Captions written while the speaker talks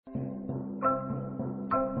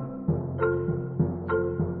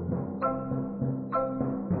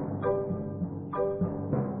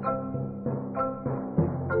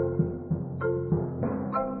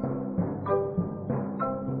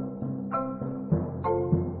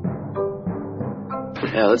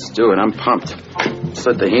Yeah, let's do it. I'm pumped. Let's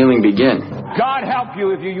let the healing begin. God help you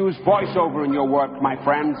if you use voiceover in your work, my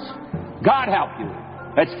friends. God help you.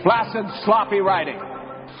 It's flaccid, sloppy writing.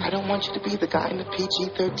 I don't want you to be the guy in the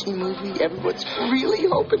PG-13 movie everyone's really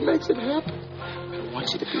hoping makes it happen. I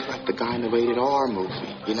want you to be like the guy in the rated R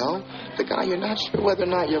movie, you know? The guy you're not sure whether or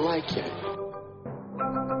not you like yet.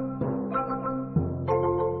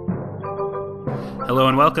 Hello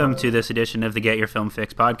and welcome to this edition of the Get Your Film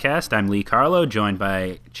Fix podcast. I'm Lee Carlo, joined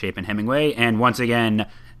by Chapin Hemingway, and once again,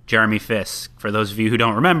 Jeremy Fisk. For those of you who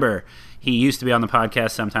don't remember, he used to be on the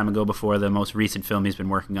podcast some time ago before the most recent film he's been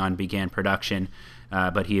working on began production,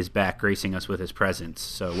 but he is back gracing us with his presence.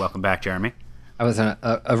 So welcome back, Jeremy. I was an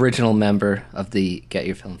original member of the Get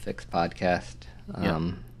Your Film Fix podcast.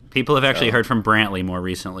 People have actually heard from Brantley more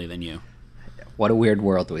recently than you. What a weird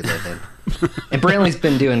world we live in. And Brantley's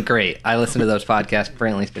been doing great. I listen to those podcasts.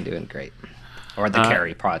 Brantley's been doing great. Or the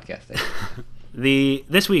Carrie podcast.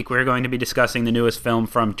 This week we're going to be discussing the newest film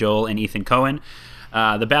from Joel and Ethan Coen,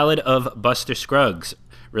 The Ballad of Buster Scruggs,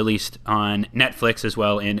 released on Netflix as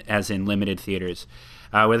well as in limited theaters.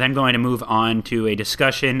 We're then going to move on to a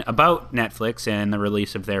discussion about Netflix and the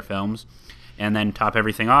release of their films, and then top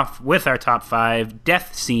everything off with our top 5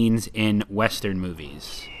 death scenes in Western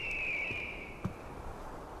movies.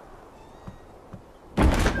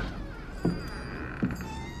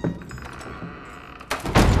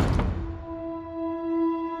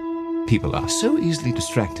 People are so easily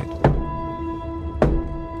distracted.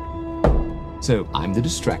 So I'm the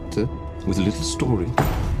distractor with a little story.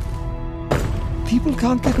 People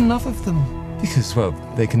can't get enough of them because, well,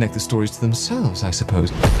 they connect the stories to themselves, I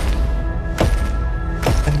suppose.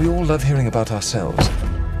 And we all love hearing about ourselves.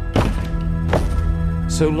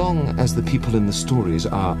 So long as the people in the stories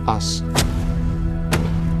are us,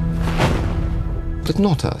 but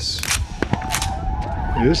not us.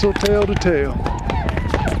 This'll tell the tale.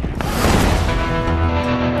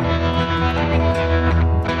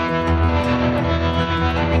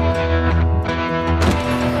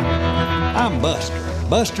 I'm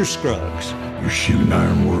Buster Scruggs. You're shooting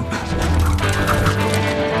ironwork.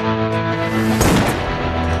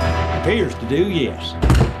 Appears to do, yes.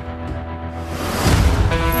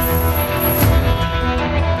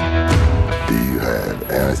 Do you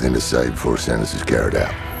have anything to say before the sentence is carried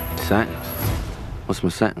out? Sentence? What's my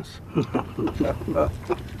sentence?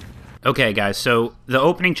 Okay, guys, so the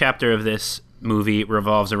opening chapter of this movie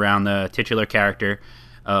revolves around the titular character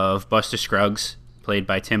of Buster Scruggs, played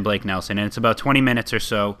by Tim Blake Nelson, and it's about 20 minutes or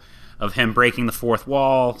so of him breaking the fourth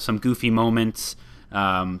wall, some goofy moments,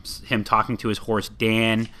 him talking to his horse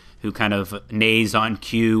Dan, who kind of neighs on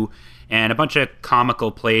cue, and a bunch of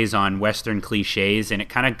comical plays on Western cliches, and it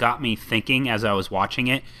kind of got me thinking as I was watching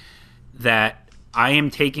it that I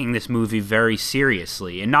am taking this movie very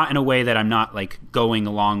seriously, and not in a way that I'm not like going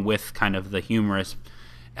along with kind of the humorous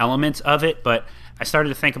elements of it, but I started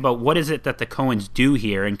to think about what is it that the Coens do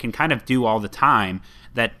here and can kind of do all the time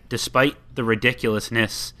that despite the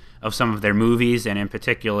ridiculousness of some of their movies, and in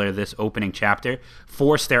particular this opening chapter,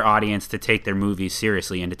 force their audience to take their movies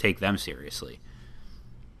seriously and to take them seriously.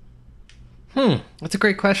 That's a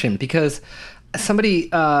great question, because somebody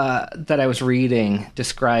that I was reading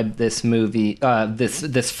described this movie,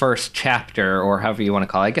 this first chapter, or however you want to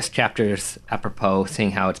call it. I guess chapters apropos,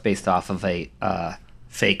 seeing how it's based off of a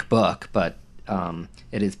fake book, but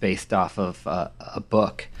it is based off of a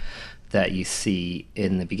book that you see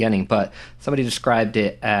in the beginning. But somebody described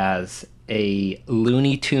it as a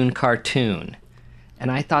Looney Tune cartoon,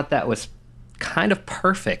 and I thought that was kind of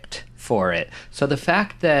perfect for it. So the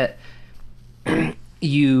fact that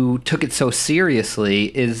you took it so seriously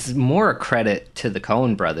is more a credit to the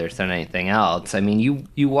Coen Brothers than anything else. I mean,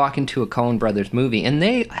 you walk into a Coen Brothers movie, and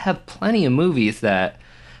they have plenty of movies that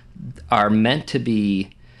are meant to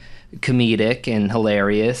be comedic and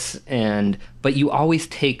hilarious, but you always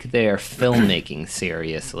take their filmmaking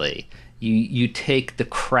seriously. You take the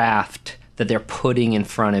craft that they're putting in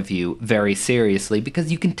front of you very seriously, because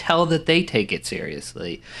you can tell that they take it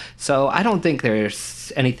seriously. So I don't think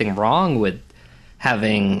there's anything wrong with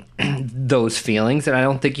having those feelings, and I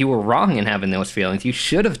don't think you were wrong in having those feelings. You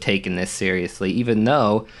should have taken this seriously, even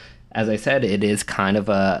though, as I said, it is kind of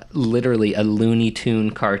literally a Looney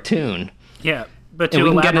Tune cartoon. Yeah. But and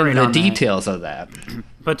we can get into the details of that.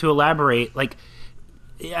 But to elaborate, like,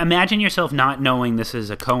 imagine yourself not knowing this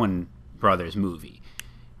is a Coen Brothers movie.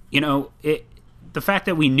 You know, the fact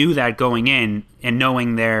that we knew that going in and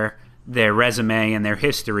knowing their resume and their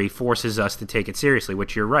history forces us to take it seriously,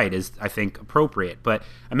 which you're right is, I think, appropriate. But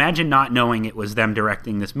imagine not knowing it was them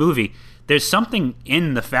directing this movie. There's something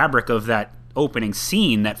in the fabric of that opening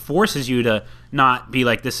scene that forces you to not be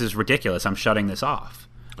like, this is ridiculous, I'm shutting this off.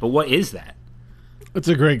 But what is that? That's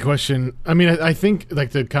a great question. I mean, I think,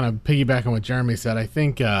 like, to kind of piggyback on what Jeremy said, I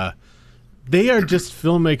think they are just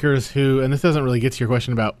filmmakers who, and this doesn't really get to your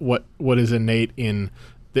question about what is innate in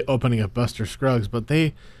the opening of Buster Scruggs, but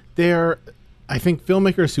they are, I think,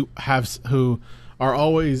 filmmakers who are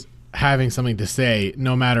always having something to say,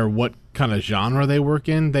 no matter what kind of genre they work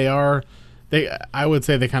in. I would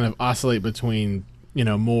say they kind of oscillate between,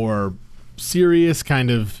 more serious kind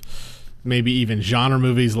of, maybe even genre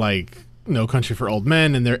movies like No Country for Old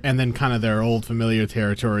Men, and then kind of their old familiar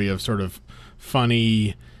territory of sort of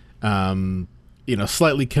funny,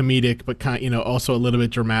 slightly comedic, but kind, also a little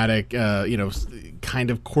bit dramatic,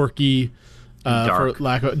 kind of quirky, dark. for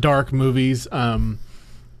lack of dark movies. But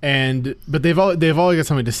they've all got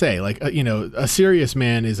something to say. Like, A Serious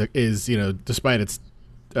Man is despite its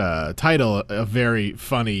title, a very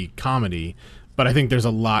funny comedy, but I think there's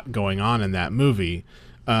a lot going on in that movie,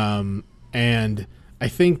 and I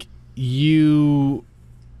think you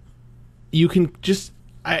can just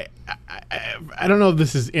I don't know if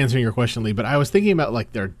this is answering your question, Lee, but I was thinking about,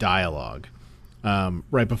 like, their dialogue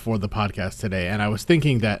right before the podcast today, and I was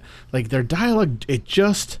thinking that, like, their dialogue, it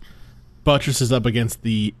just buttresses up against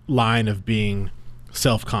the line of being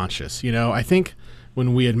self-conscious. I think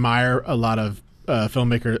when we admire a lot of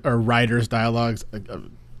filmmaker or writers' dialogues,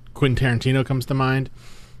 Quentin Tarantino comes to mind.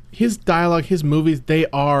 His dialogue, his movies, they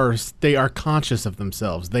are conscious of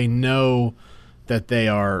themselves. They know that they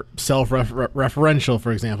are self-referential,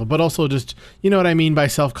 for example, but also just, you know what I mean by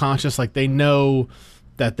self-conscious? Like, they know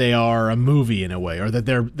that they are a movie in a way, or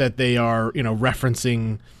that they are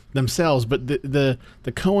referencing themselves. But the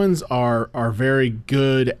Coens are very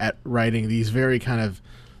good at writing these very kind of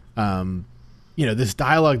this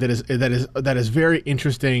dialogue that is very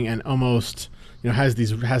interesting and almost has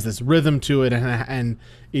this rhythm to it, and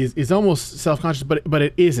is almost self-conscious, but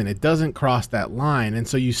it isn't. It doesn't cross that line, and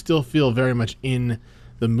so you still feel very much in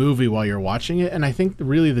the movie while you're watching it. And I think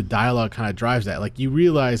really the dialogue kind of drives that. Like, you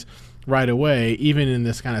realize right away, even in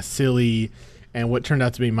this kind of silly and what turned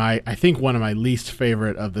out to be I think one of my least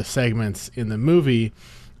favorite of the segments in the movie,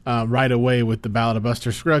 right away with the Ballad of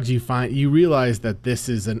Buster Scruggs, you realize that this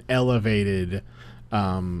is an elevated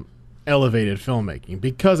filmmaking,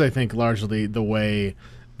 because I think largely the way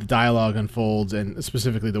the dialogue unfolds, and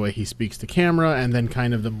specifically the way he speaks to camera, and then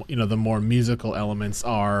kind of the more musical elements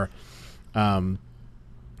are, they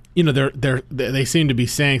seem to be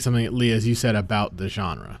saying something, Lee, as you said, about the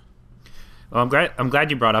genre. Well, I'm glad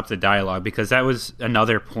you brought up the dialogue, because that was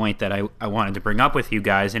another point that I wanted to bring up with you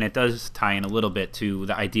guys, and it does tie in a little bit to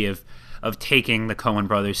the idea of taking the Coen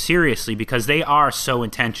Brothers seriously, because they are so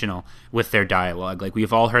intentional with their dialogue. Like,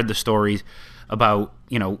 we've all heard the stories about,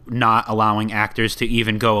 not allowing actors to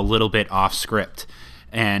even go a little bit off script.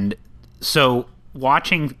 And so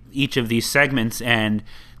watching each of these segments and,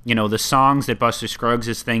 the songs that Buster Scruggs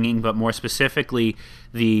is singing, but more specifically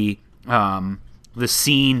the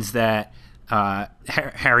scenes that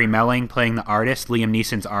Harry Melling playing the artist, Liam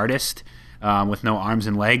Neeson's artist, with no arms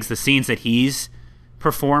and legs, the scenes that he's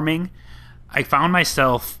performing, I found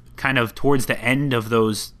myself kind of towards the end of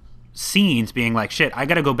those scenes being like, shit, I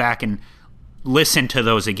got to go back and listen to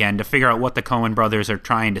those again to figure out what the Coen Brothers are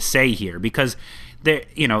trying to say here, because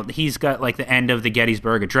he's got, like, the end of the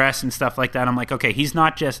Gettysburg Address and stuff like that. I'm like, okay,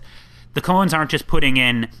 the Coens aren't just putting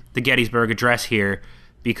in the Gettysburg Address here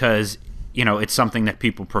because it's something that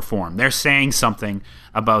people perform. They're saying something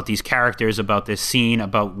about these characters, about this scene,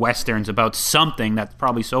 about Westerns, about something that's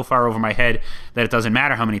probably so far over my head that it doesn't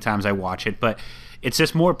matter how many times I watch it. But it's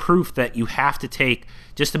just more proof that you have to take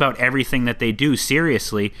just about everything that they do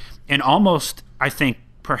seriously, and almost, I think,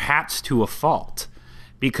 perhaps to a fault.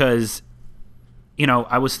 Because,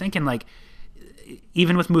 I was thinking, like,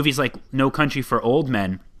 even with movies like No Country for Old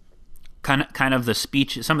Men, kind of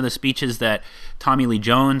some of the speeches that Tommy Lee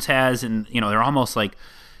Jones has, and they're almost like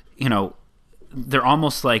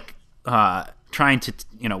trying to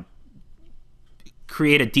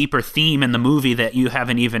create a deeper theme in the movie that you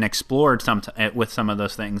haven't even explored with some of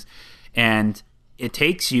those things, and it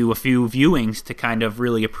takes you a few viewings to kind of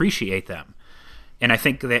really appreciate them. And I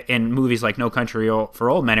think that in movies like No Country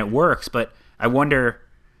for Old Men it works, but I wonder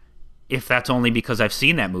if that's only because I've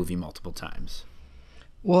seen that movie multiple times.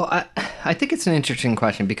 Well, I think it's an interesting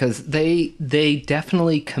question, because they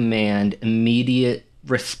definitely command immediate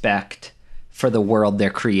respect for the world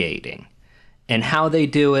they're creating. And how they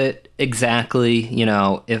do it exactly,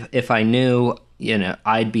 if I knew,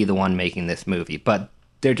 I'd be the one making this movie. But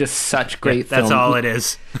they're just such great That's all it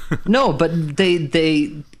is. No, but their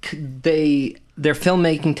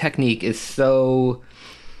filmmaking technique is so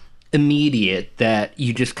immediate, that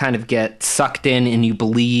you just kind of get sucked in and you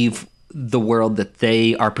believe the world that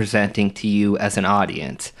they are presenting to you as an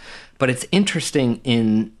audience. But it's interesting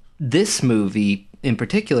in this movie in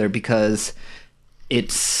particular because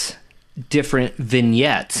it's different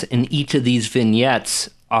vignettes, and each of these vignettes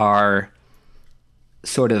are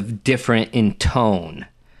sort of different in tone,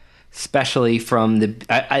 especially from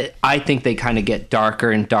I think they kind of get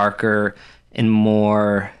darker and darker and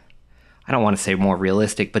more, I don't want to say more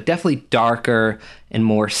realistic, but definitely darker and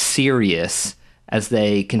more serious as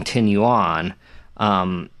they continue on,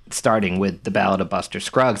 starting with the Ballad of Buster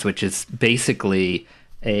Scruggs, which is basically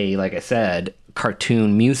like I said,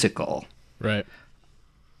 cartoon musical. Right.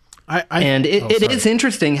 It is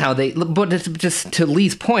interesting how they, but it's just to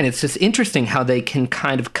Lee's point, it's just interesting how they can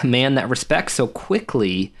kind of command that respect so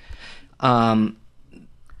quickly when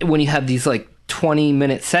you have these like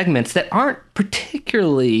 20-minute segments that aren't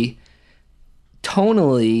particularly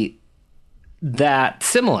tonally that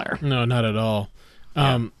similar. No, not at all.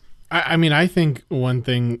 I mean, I think one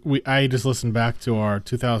thing I just listened back to our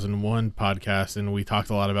 2001 podcast, and we talked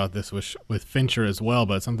a lot about this with Fincher as well.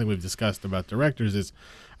 But something we've discussed about directors is,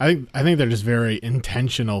 I think they're just very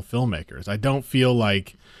intentional filmmakers. I don't feel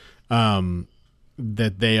like that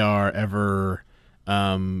they are ever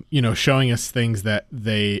showing us things that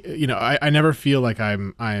they, I never feel like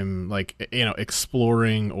I'm like,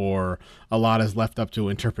 exploring, or a lot is left up to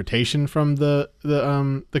interpretation from the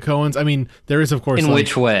Coens. I mean, there is, of course, in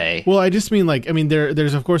which way? Well, I just mean like, I mean,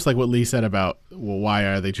 there's of course like what Lee said about, well, why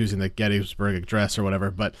are they choosing the Gettysburg Address or whatever,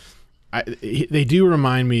 but they do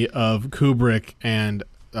remind me of Kubrick, and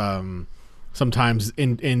sometimes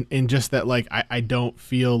in just that, like, I don't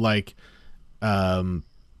feel like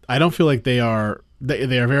they are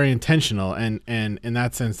very intentional, and in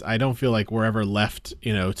that sense, I don't feel like we're ever left,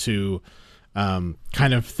 to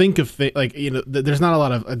kind of think of like, there's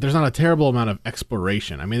not a terrible amount of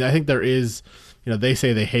exploration. I mean, I think there is, they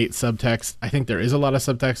say they hate subtext. I think there is a lot of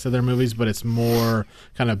subtext to their movies, but it's more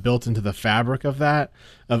kind of built into the fabric of that,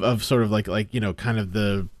 of sort of like kind of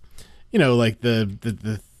the, like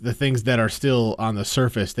the things that are still on the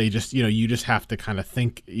surface. They just, you just have to kind of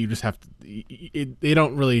think. You just have to. They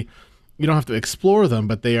don't really. You don't have to explore them,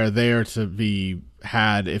 but they are there to be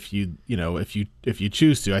had if you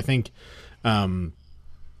choose to. I think, and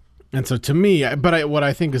so to me, what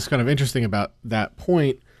I think is kind of interesting about that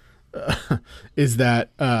point is that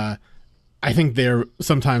I think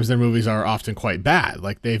sometimes their movies are often quite bad.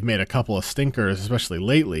 Like, they've made a couple of stinkers, especially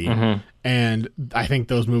lately, and I think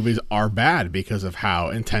those movies are bad because of how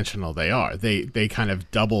intentional they are. They kind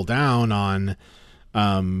of double down on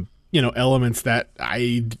elements that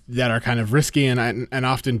are kind of risky and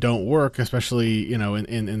often don't work, especially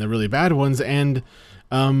in the really bad ones. And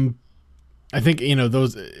I think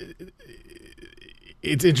those.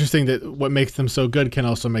 It's interesting that what makes them so good can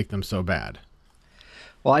also make them so bad.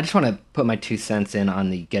 Well, I just want to put my 2 cents in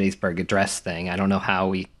on the Gettysburg Address thing. I don't know how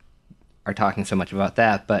we are talking so much about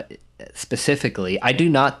that, but specifically, I do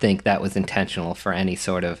not think that was intentional for any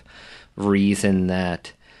sort of reason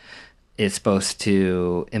that is supposed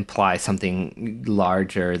to imply something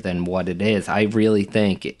larger than what it is. I really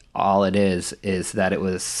think all it is that it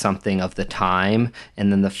was something of the time,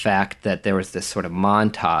 and then the fact that there was this sort of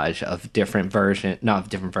montage of not of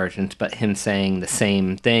different versions, but him saying the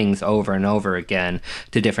same things over and over again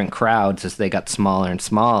to different crowds as they got smaller and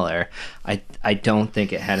smaller. I don't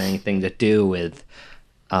think it had anything to do with,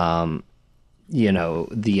 the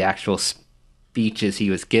actual speeches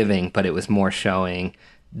he was giving, but it was more showing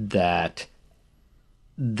that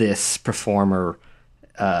this performer,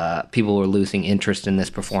 people were losing interest in this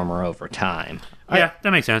performer over time. Yeah,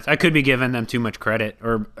 that makes sense. I could be giving them too much credit,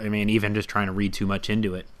 or I mean, even just trying to read too much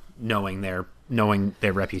into it, knowing their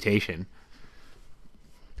reputation.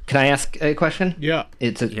 Can I ask a question? Yeah.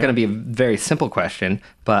 It's going to be a very simple question,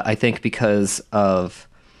 but I think because of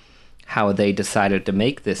how they decided to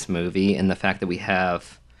make this movie and the fact that we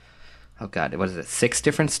have, oh God, what is it, 6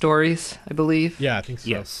 different stories, I believe? Yeah, I think so.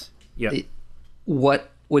 Yes. Yeah.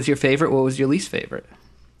 What was your favorite? What was your least favorite?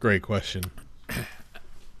 Great question.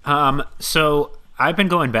 So I've been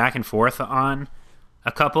going back and forth on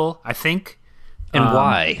a couple, I think. And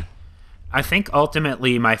why? I think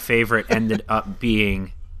ultimately my favorite ended up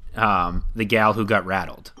being The Gal Who Got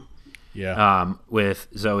Rattled. Yeah. With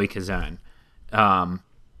Zoe Kazan.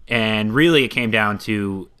 And really it came down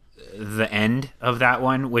to the end of that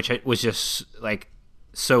one, which it was just like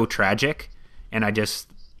so tragic, and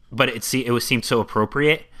but it seemed so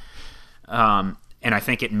appropriate, and I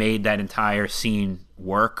think it made that entire scene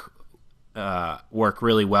work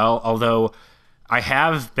really well. Although I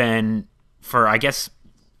have been, for I guess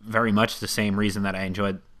very much the same reason that I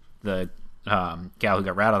enjoyed Gal Who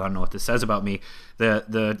Got Rattled. I don't know what this says about me. The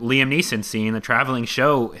Liam Neeson scene, the traveling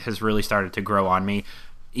show, has really started to grow on me.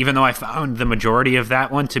 Even though I found the majority of that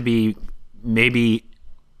one to be maybe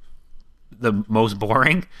the most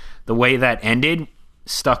boring, the way that ended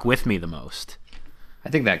stuck with me the most. I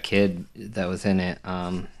think that kid that was in it,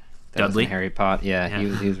 that Dudley? was in Harry Potter. Yeah.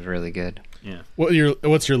 He was really good. Yeah.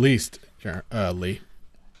 What's your least, Lee?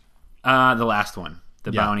 The last one,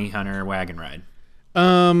 the Bounty Hunter Wagon Ride.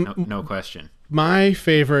 No question. My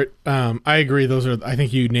favorite, I agree. I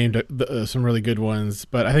think you named some really good ones,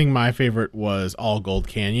 but I think my favorite was All Gold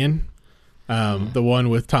Canyon, the one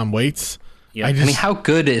with Tom Waits. Yeah. I mean, how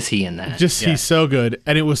good is he in that? He's so good,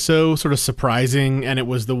 and it was so sort of surprising, and it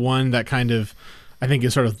was the one that kind of, I think,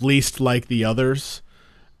 is sort of least like the others.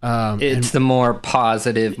 It's the more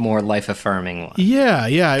positive, more life-affirming one.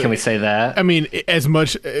 Yeah. Can we say that? I mean, as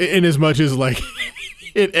much as like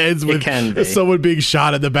it ends with someone being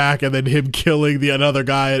shot in the back and then him killing the another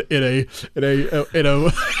guy in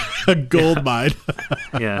a gold mine.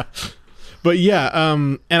 Yeah. But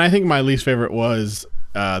and I think my least favorite was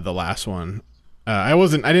the last one. I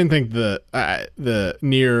didn't think the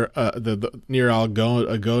near All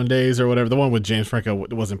Going Days or whatever, the one with James Franco,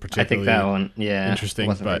 wasn't particularly. I think that one, interesting.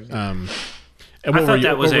 But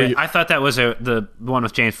I thought that was the one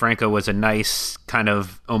with James Franco was a nice kind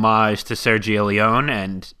of homage to Sergio Leone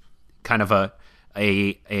and kind of a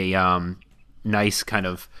nice kind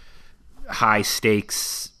of high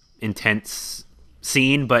stakes, intense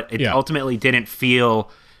scene, but it ultimately didn't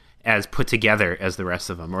feel as put together as the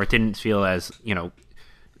rest of them, or it didn't feel as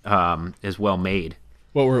as well made.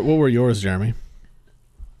 What were yours, Jeremy?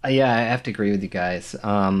 Yeah, I have to agree with you guys.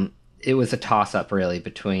 It was a toss-up, really,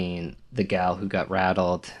 between The Gal Who Got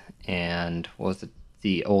Rattled and what was it,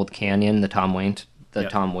 The Old Canyon, the Tom Waits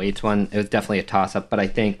one. It was definitely a toss-up, but I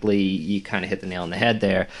think, Lee, you kind of hit the nail on the head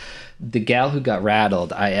there. The Gal Who Got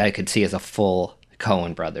Rattled, I could see as a full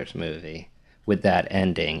Coen Brothers movie with that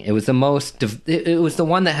ending. It was the most. It was the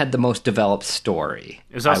one that had the most developed story.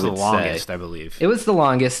 It was also the longest, I believe. It was the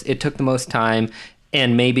longest. It took the most time,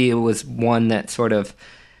 and maybe it was one that sort of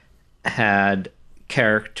had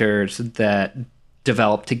characters that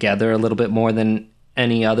developed together a little bit more than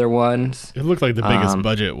any other ones. It looked like the biggest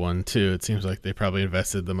budget one too. It seems like they probably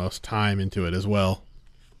invested the most time into it as well.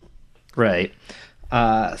 Right.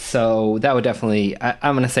 So that would definitely,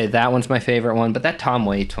 I'm going to say that one's my favorite one, but that Tom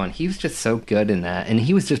Waits one, he was just so good in that, and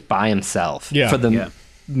he was just by himself for the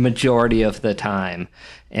majority of the time,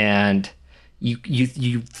 and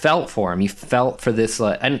you felt for him. You felt for this,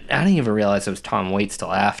 and I didn't even realize it was Tom Waits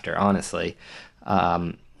till after, honestly.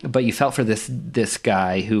 But you felt for this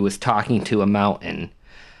guy who was talking to a mountain,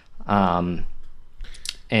 and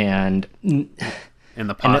in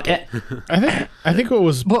the pocket. I think what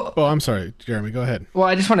was. Well, I'm sorry, Jeremy. Go ahead. Well,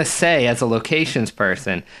 I just want to say, as a locations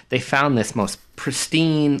person, they found this most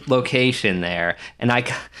pristine location there, and I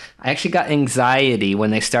actually got anxiety when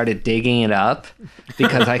they started digging it up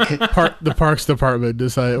because I could. The Parks Department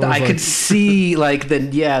decided. I could see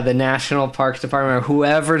the National Parks Department or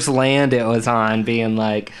whoever's land it was on being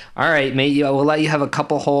like, all right, maybe we'll let you have a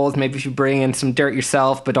couple holes. Maybe if you bring in some dirt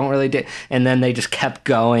yourself, but don't really dig. And then they just kept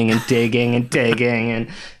going and digging and digging,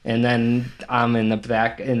 and then I'm in the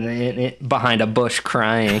back behind a bush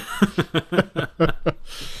crying.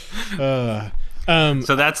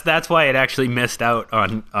 So that's why it actually missed out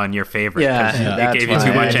on your favorite. Yeah, it gave you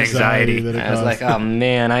too much anxiety. I was like, oh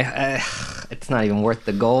man, it's not even worth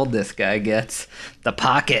the gold this guy gets. The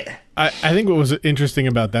pocket. I think what was interesting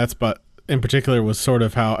about that spot in particular was sort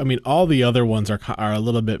of how, I mean, all the other ones are a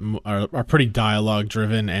little bit are pretty dialogue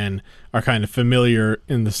driven and are kind of familiar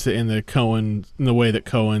in the way that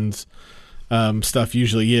Coen's stuff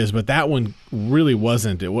usually is, but that one really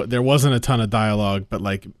wasn't. There wasn't a ton of dialogue, but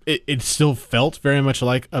like it still felt very much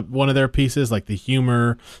like one of their pieces, like the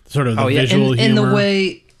humor, sort of the visual humor, and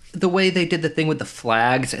the way they did the thing with the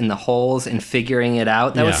flags and the holes and figuring it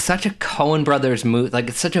out. That was such a Coen Brothers move. Like,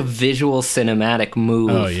 it's such a visual cinematic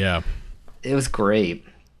move. Oh yeah, it was great.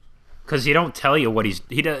 Because he don't tell you what he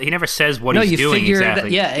never says what he's doing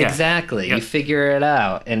exactly. Exactly. Yep. You figure it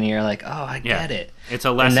out, and you're like, oh, I get it. It's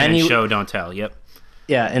a lesson in show, don't tell. Yep.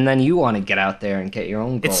 Yeah, and then you want to get out there and get your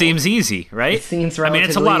own goal. It seems easy, right? It seems relatively easy.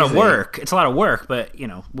 It's a lot of work. It's a lot of work, but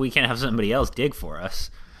we can't have somebody else dig for us.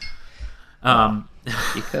 You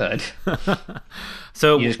could.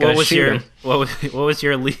 So what was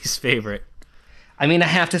your least favorite? I mean, I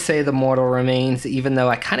have to say The Mortal Remains, even though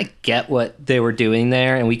I kind of get what they were doing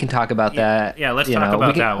there, and we can talk about that. Yeah, let's talk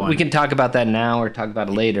about that one. We can talk about that now or talk about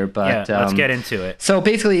it later. But let's get into it. So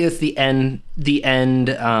basically, it's the end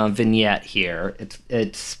vignette here.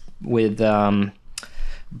 It's with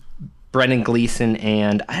Brendan Gleeson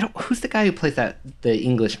and who's the guy who plays the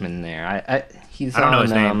Englishman there? I don't know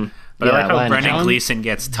his name, but I like how Brendan Gleeson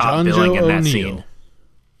gets top billing in that scene.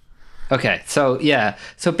 Okay, so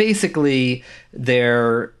basically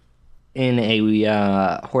they're in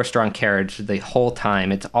a horse-drawn carriage the whole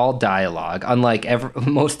time. It's all dialogue, unlike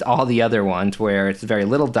most all the other ones where it's very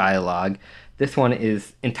little dialogue. This one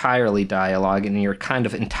is entirely dialogue, and you're kind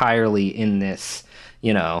of entirely in this,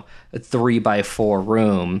 a 3x4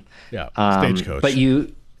 room. Yeah, stagecoach.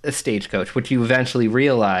 A stagecoach, but you eventually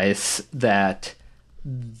realize that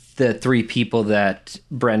the three people that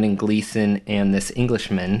Brendan Gleeson and this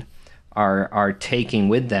Englishman are taking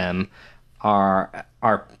with them are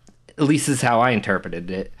at least this is how I interpreted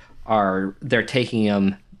it, they're taking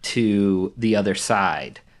them to the other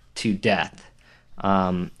side, to death.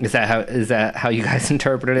 Is that how you guys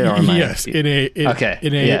interpreted it? Or yes, in a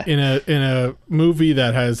movie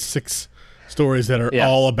that has 6 stories that are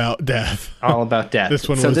all about death. All about death. This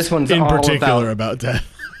one's in particular about death.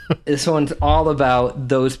 This one's all about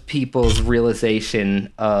those people's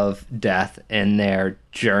realization of death and their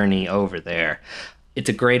journey over there. It's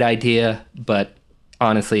a great idea, but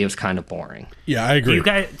honestly, it was kind of boring. Yeah, I agree.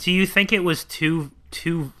 Do you think it was too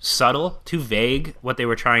subtle, too vague what they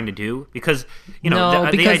were trying to do? Because the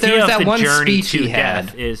idea of the journey to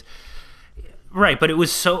death is right, but it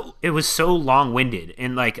was so long-winded,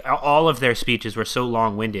 and like all of their speeches were so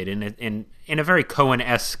long-winded, and in a very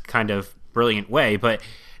Coen-esque kind of brilliant way. But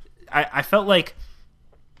I felt like,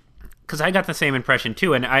 because I got the same impression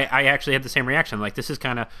too, and I actually had the same reaction. Like, this is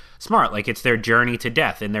kind of smart. Like, it's their journey to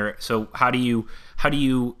death, and so how do you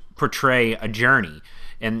portray a journey?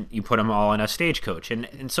 And you put them all in a stagecoach,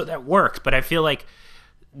 and so that works. But I feel like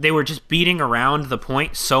they were just beating around the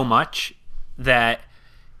point so much that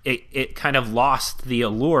it kind of lost the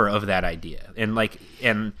allure of that idea.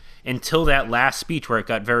 And until that last speech where it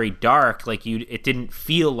got very dark, like it didn't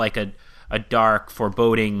feel like a dark,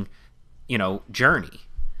 foreboding, journey.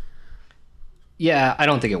 Yeah, I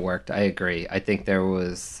don't think it worked. I agree. I think there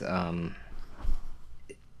was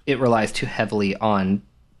it relies too heavily on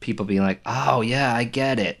people being like, "Oh yeah, I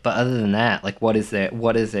get it." But other than that, like, what does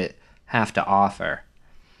it have to offer?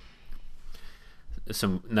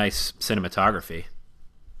 Some nice cinematography.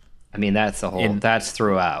 I mean, that's that's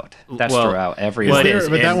throughout. That's throughout every. But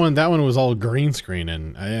that one was all green screen,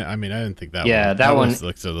 and I didn't think that. Yeah, that one was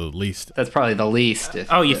like the least. That's probably the least.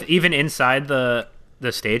 Even inside the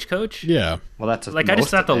stagecoach. Yeah. Well, that's like I just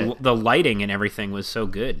thought the lighting and everything was so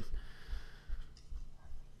good.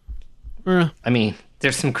 I mean,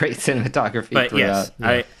 there's some great cinematography but throughout.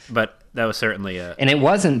 Yes, but that was certainly and it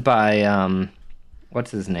wasn't by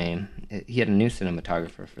what's his name? He had a new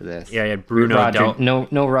cinematographer for this. Yeah, he had Bruno.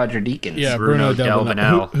 No Roger Deakins. Yeah, Bruno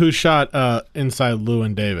Delvinel, who shot Inside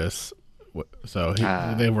Llewyn Davis. So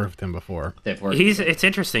they worked with him before. It's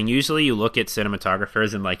interesting. Usually, you look at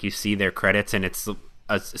cinematographers and like you see their credits, and it's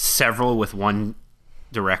several with one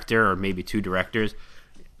director or maybe 2 directors.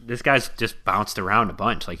 This guy's just bounced around a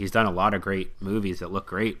bunch. Like, he's done a lot of great movies that look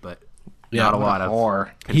great, but not a lot of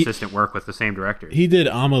consistent work with the same directors. He did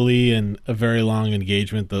Amélie and A Very Long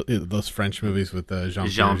Engagement, those French movies with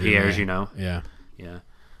Jean-Pierre Jeunet. Yeah.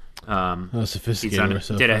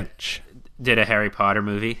 Sophisticated. Did a Harry Potter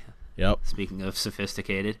movie. Yep. Speaking of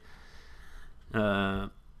sophisticated, Big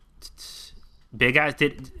Eyes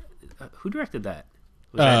did. Who directed that?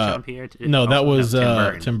 Was that Jean-Pierre? No, that was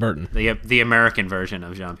Tim Burton. The American version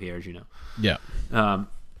of Jean-Pierre Jeunet. Yeah.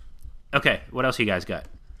 Okay, what else you guys got?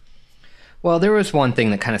 Well, there was one thing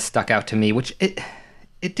that kind of stuck out to me, which it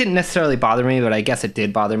didn't necessarily bother me, but I guess it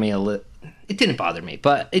did bother me a little. It didn't bother me,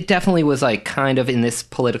 but it definitely was like kind of in this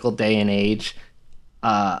political day and age,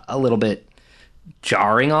 a little bit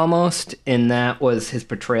jarring almost, and that was his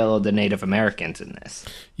portrayal of the Native Americans in this.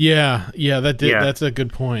 Yeah, that's a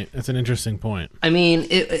good point. That's an interesting point. I mean,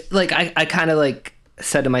 I kind of like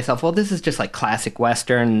said to myself, well, this is just like classic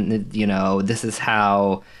Western, this is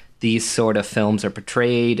how these sort of films are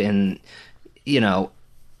portrayed, and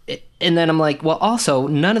and then I'm like, well, also,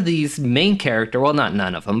 none of these main characters, well, not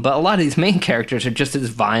none of them, but a lot of these main characters are just as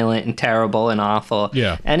violent and terrible and awful.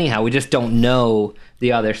 Yeah. Anyhow, we just don't know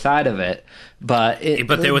the other side of it. But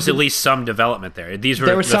there was at least some development there.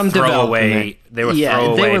 There was some throwaway. They were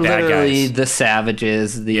throwaway they were bad literally guys. The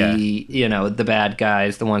savages, the bad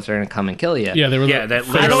guys, the ones that are going to come and kill you. Yeah, they were. Yeah, that I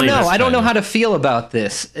don't literally. know. I don't know how to feel about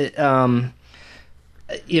this.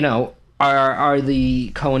 Are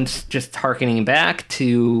the Coens just hearkening back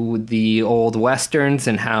to the old westerns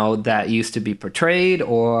and how that used to be portrayed,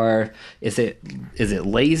 or is it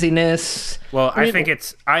laziness? Well, I think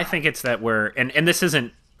it's that we're and this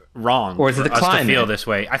isn't wrong or is it the for us climate? to feel this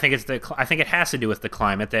way. I think it has to do with the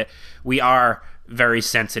climate, that we are very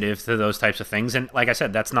sensitive to those types of things. And like I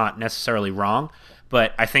said, that's not necessarily wrong,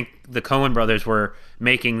 but I think the Coen brothers were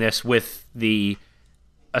making this with the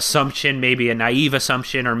assumption, maybe a naive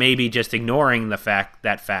assumption, or maybe just ignoring that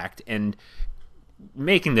fact, and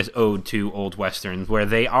making this ode to old westerns where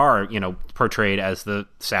they are, portrayed as the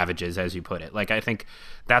savages, as you put it. Like, I think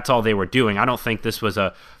that's all they were doing. I don't think this was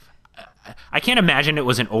I can't imagine it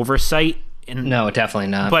was an oversight. No, definitely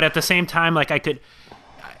not. But at the same time, like,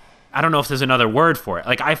 I don't know if there's another word for it.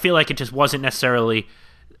 Like, I feel like it just wasn't necessarily,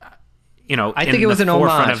 I think it was an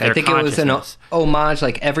homage. I think it was an homage,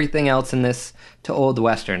 like everything else in this, to old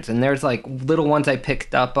westerns. And there's like little ones I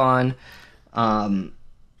picked up on.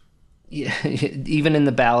 Even in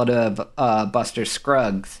the Ballad of Buster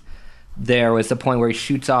Scruggs, there was the point where he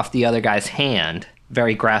shoots off the other guy's hand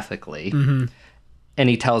very graphically. Mm-hmm. And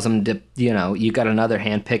he tells him to, you got another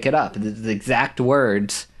hand, pick it up. The exact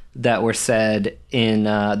words that were said in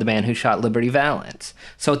The Man Who Shot Liberty Valance.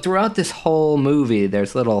 So throughout this whole movie,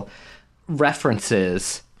 there's little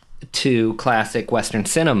references to classic Western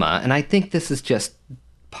cinema, and I think this is just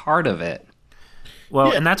part of it.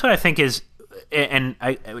 Well, and that's what I think is, and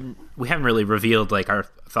we haven't really revealed like our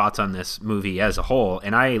thoughts on this movie as a whole,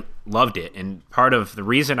 and I loved it, and part of the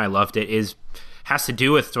reason I loved it has to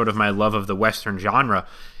do with sort of my love of the Western genre,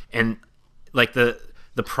 and like the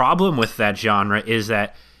problem with that genre is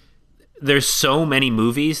that there's so many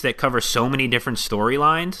movies that cover so many different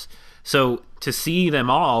storylines, so to see them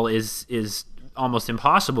all is almost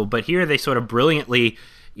impossible. But here they sort of brilliantly,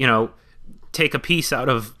 take a piece out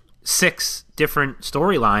of 6 different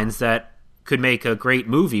storylines that could make a great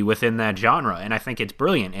movie within that genre, and I think it's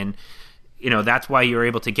brilliant. And that's why you're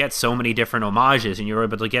able to get so many different homages, and you're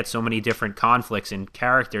able to get so many different conflicts and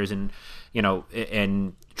characters, and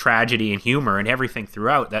and tragedy and humor and everything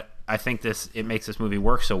throughout. That I think it makes this movie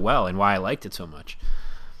work so well, and why I liked it so much.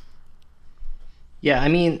 Yeah, I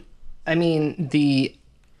mean, the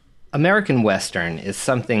American Western is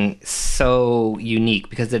something so unique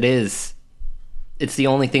because it's the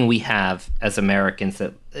only thing we have as Americans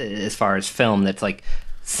that, as far as film, that's like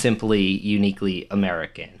simply uniquely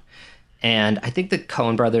American. And I think the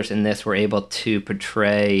Coen brothers in this were able to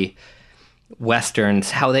portray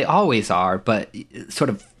Westerns how they always are, but sort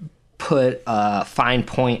of put a fine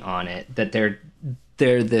point on it, that they're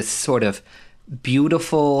this sort of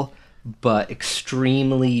beautiful but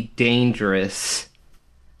extremely dangerous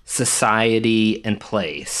society and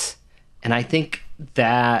place. And I think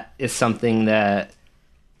that is something that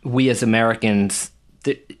we as Americans,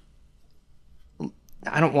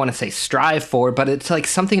 I don't want to say strive for, but it's like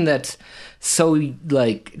something that's so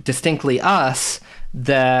like distinctly us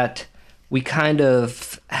that we kind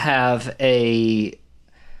of have a,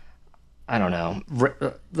 I don't know,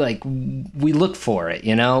 like we look for it,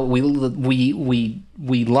 we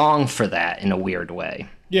long for that in a weird way.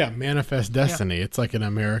 Yeah, manifest destiny. Yeah. It's like an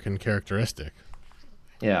American characteristic.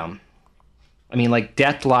 Yeah. I mean, like,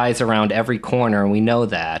 death lies around every corner, and we know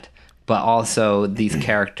that, but also these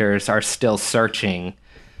characters are still searching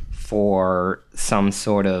for some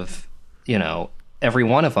sort of, every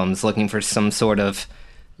one of them is looking for some sort of,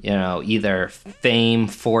 either fame,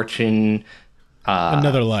 fortune,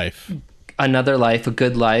 another life, a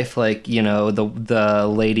good life, like, the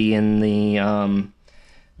lady in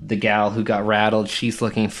the gal who got rattled, she's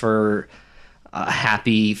looking for a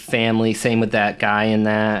happy family. Same with that guy in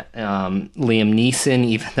that Liam Neeson,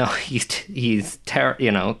 even though he's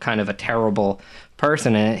kind of a terrible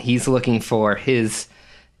person, and he's looking for his,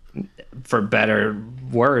 for better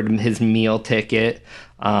word, his meal ticket.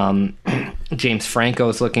 James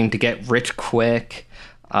Franco's looking to get rich quick.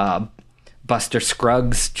 Buster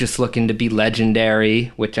Scruggs just looking to be legendary,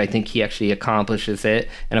 which I think he actually accomplishes it.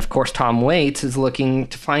 And of course, Tom Waits is looking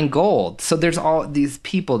to find gold. So there's all these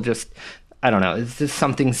people just, I don't know, it's just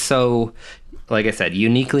something so, like I said,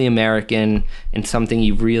 uniquely American, and something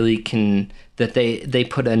you really can, that they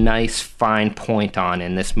put a nice fine point on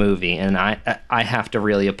in this movie. And I have to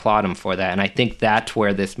really applaud them for that. And I think that's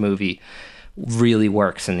where this movie really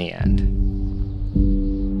works in the end.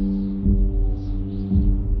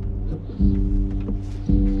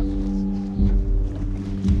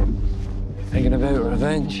 Thinking about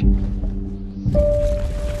revenge.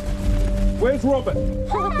 Where's Robert?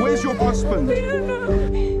 Where's your husband?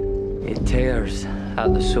 It tears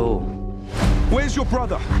at the soul. Where's your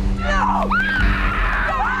brother? No!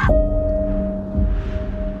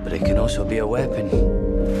 But it can also be a weapon.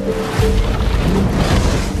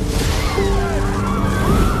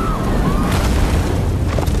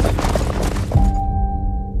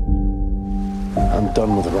 I'm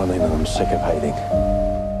done with running and I'm sick of hiding.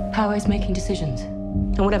 Power is making decisions.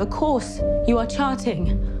 And whatever course you are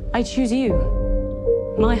charting, I choose you.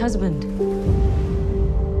 My husband.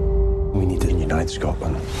 We need to unite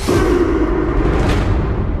Scotland.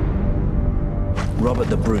 Robert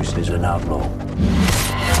the Bruce is an outlaw.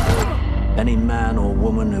 Any man or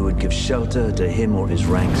woman who would give shelter to him or his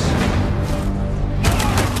ranks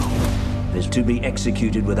is to be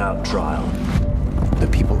executed without trial. The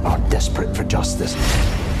people are desperate for justice.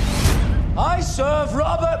 I serve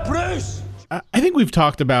Robert Bruce! I think we've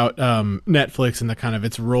talked about Netflix and the kind of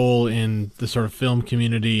its role in the sort of film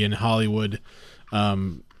community in Hollywood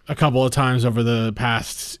a couple of times over the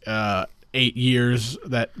past 8 years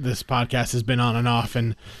that this podcast has been on and off.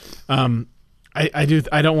 And I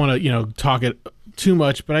don't want to talk it too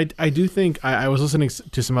much, but I do think I was listening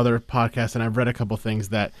to some other podcasts and I've read a couple things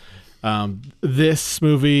that this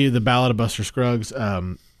movie, The Ballad of Buster Scruggs,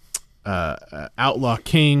 Outlaw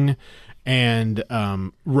King, and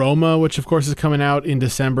Roma, which of course is coming out in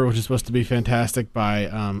December, which is supposed to be fantastic, by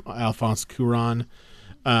Alphonse Cuarón,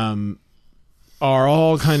 are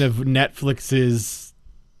all kind of Netflix's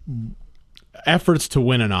efforts to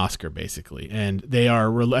win an Oscar, basically. And they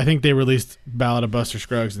are, I think they released Ballad of Buster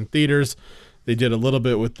Scruggs in theaters. They did a little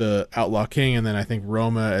bit with the Outlaw King, and then I think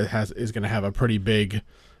Roma is going to have a pretty big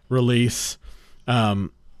release.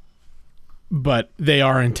 But they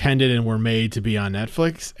are intended and were made to be on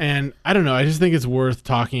Netflix. And I don't know, I just think it's worth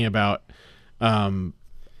talking about what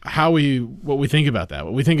we think about that.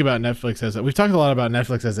 What we think about Netflix as, we've talked a lot about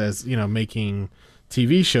Netflix as making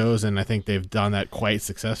TV shows, and I think they've done that quite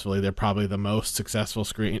successfully. They're probably the most successful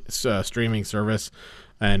streaming service,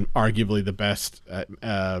 and arguably the best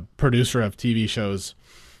producer of TV shows,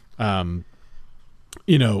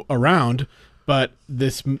 around. But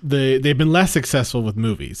they've been less successful with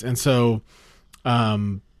movies, and so,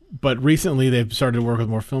 but recently they've started to work with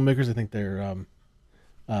more filmmakers. I think they're,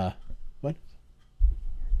 what?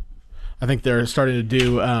 I think they're starting to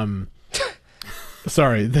do.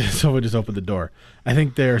 Sorry, someone just opened the door. I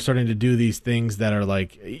think they're starting to do these things that are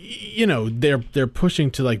like, they're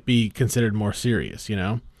pushing to like be considered more serious,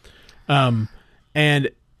 and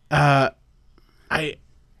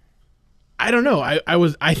I don't know.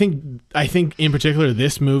 I think in particular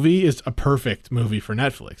this movie is a perfect movie for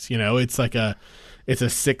Netflix. It's a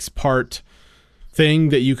 6-part thing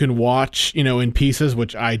that you can watch, in pieces,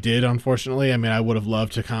 which I did, unfortunately. I mean, I would have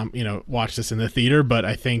loved to watch this in the theater, but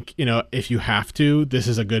I think, if you have to, this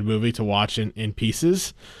is a good movie to watch in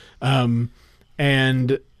pieces. I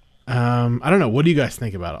don't know. What do you guys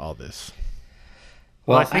think about all this?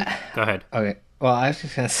 Well, go ahead. Okay. Well, I was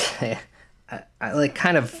just going to say, I like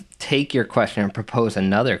kind of take your question and propose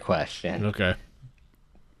another question. Okay.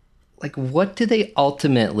 Like, what do they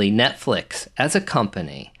ultimately, Netflix as a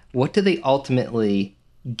company, what do they ultimately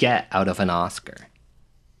get out of an Oscar?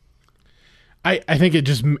 I think it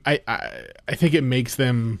just I think it makes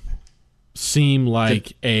them seem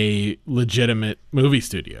like a legitimate movie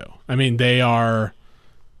studio. I mean, they are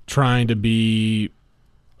trying to be,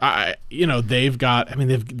 they're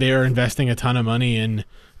investing a ton of money in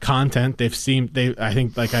content. I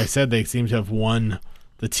think, like I said, they seem to have won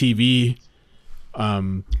the TV,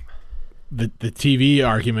 the TV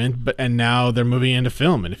argument, and now they're moving into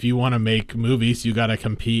film. And if you want to make movies, you got to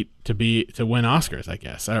compete to win Oscars, I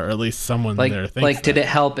guess, or at least someone there thinks. Like, did it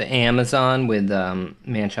help Amazon with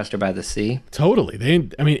Manchester by the Sea? Totally.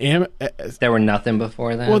 There were nothing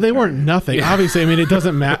before that. Well, they weren't nothing. Yeah. Obviously, I mean, it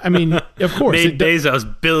doesn't matter. I mean, of course, made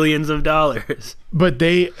Bezos billions of dollars, but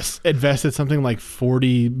they invested something like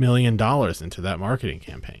 $40 million into that marketing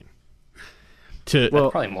campaign. That's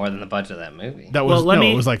probably more than the budget of that movie.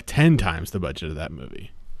 It was like 10 times the budget of that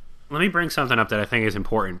movie. Let me bring something up that I think is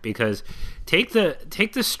important, because take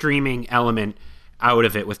the streaming element out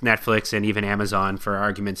of it with Netflix and even Amazon, for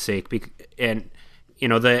argument's sake, and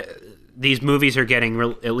these movies are getting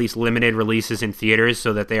at least limited releases in theaters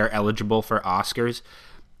so that they are eligible for Oscars.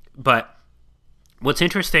 But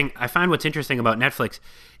I find what's interesting about Netflix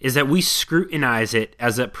is that we scrutinize it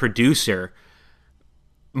as a producer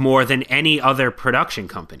more than any other production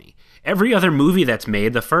company. Every other movie that's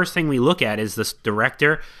made, the first thing we look at is the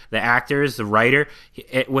director, the actors, the writer.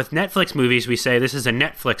 With Netflix movies, we say this is a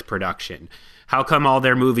Netflix production. How come all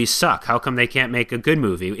their movies suck? How come they can't make a good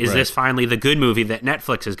movie? Is this finally the good movie that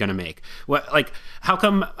Netflix is going to make? How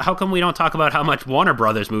come we don't talk about how much Warner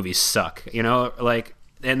Brothers movies suck?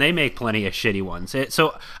 And they make plenty of shitty ones.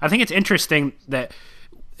 So I think it's interesting that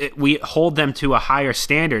we hold them to a higher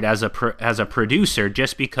standard as a producer,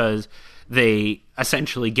 just because they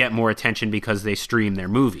essentially get more attention because they stream their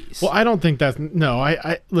movies. Well, I don't think that's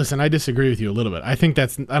listen, I disagree with you a little bit. I don't think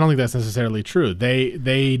that's necessarily true. They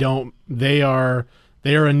are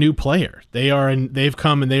They are a new player. They've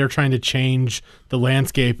come and they are trying to change the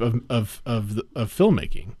landscape of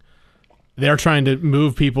filmmaking. They're trying to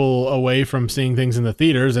move people away from seeing things in the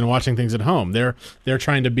theaters and watching things at home. They're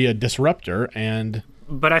trying to be a disruptor,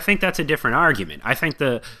 but I think that's a different argument. I think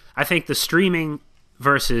the streaming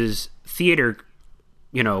versus theater,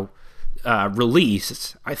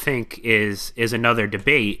 release, I think is another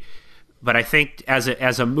debate. But I think as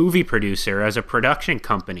a movie producer, as a production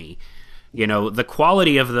company, the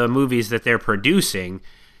quality of the movies that they're producing,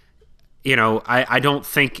 I don't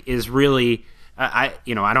think is really, I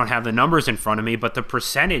don't have the numbers in front of me, but the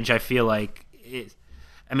percentage I feel like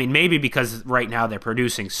maybe because right now they're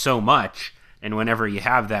producing so much, and whenever you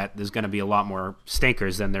have that, there's going to be a lot more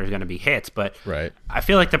stinkers than there's going to be hits. But right. I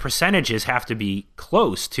feel like the percentages have to be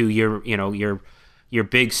close to your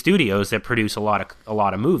big studios that produce a lot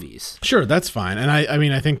of movies. Sure, that's fine. And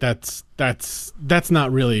I think that's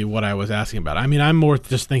not really what I was asking about. I'm more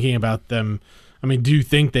just thinking about them. Do you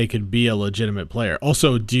think they could be a legitimate player?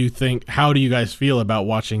 Also, how do you guys feel about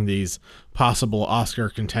watching these possible Oscar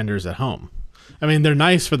contenders at home? They're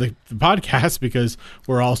nice for the podcast because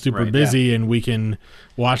we're all super busy and we can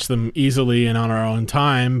watch them easily and on our own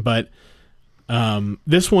time. But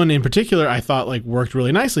this one in particular, I thought worked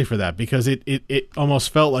really nicely for that because it almost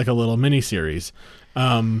felt like a little mini series.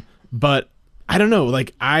 But I don't know,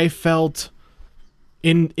 I felt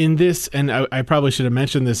in this, and I probably should have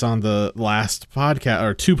mentioned this on the last podcast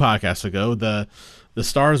or 2 podcasts ago, the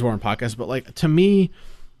Stars Born podcast. But to me,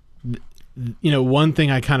 one thing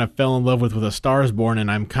I kind of fell in love with A Star Is Born, and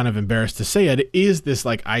I'm kind of embarrassed to say it, is this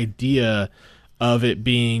idea of it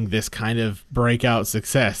being this kind of breakout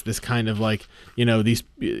success, this kind of these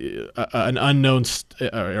an unknown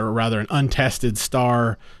or rather an untested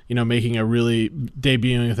star, making a really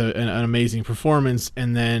debuting with an amazing performance,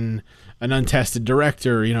 and then an untested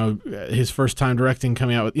director, his first time directing,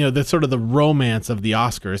 coming out with that's sort of the romance of the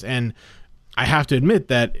Oscars. And I have to admit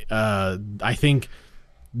that I think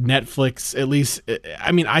Netflix, at least,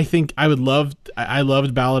 I think I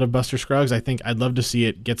loved Ballad of Buster Scruggs. I think I'd love to see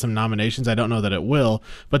it get some nominations. I don't know that it will,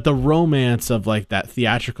 but the romance of that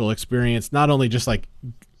theatrical experience, not only just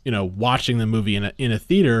watching the movie in a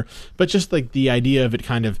theater, but just the idea of it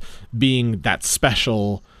kind of being that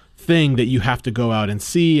special thing that you have to go out and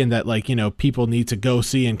see, and that people need to go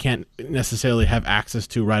see and can't necessarily have access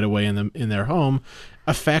to right away in their home,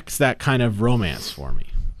 affects that kind of romance for me.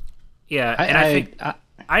 Yeah, and I think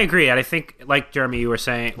I agree. And I think, like Jeremy, you were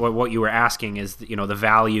saying, what you were asking is, the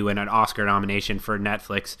value in an Oscar nomination for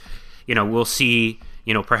Netflix. We'll see,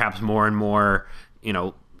 perhaps more and more,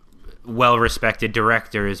 well-respected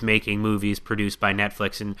directors making movies produced by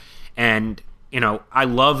Netflix. And I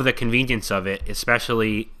love the convenience of it,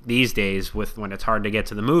 especially these days when it's hard to get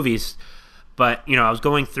to the movies. But, I was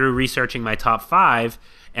going through researching my top 5,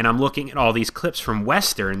 and I'm looking at all these clips from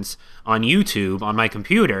Westerns on YouTube on my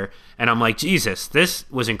computer, and I'm like, Jesus, this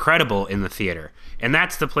was incredible in the theater. And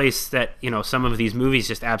that's the place that, some of these movies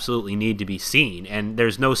just absolutely need to be seen. And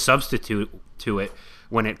there's no substitute to it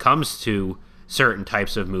when it comes to certain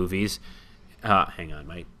types of movies. Hang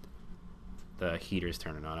on, the heater's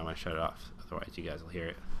turning on. I want to shut it off. Otherwise, you guys will hear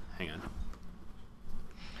it. Hang on.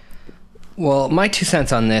 Well, my 2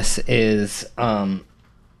 cents on this is, I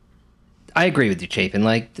agree with you, Chapin.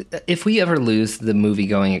 If we ever lose the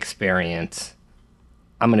movie-going experience,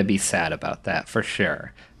 I'm going to be sad about that for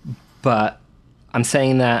sure. But I'm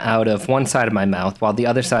saying that out of one side of my mouth, while the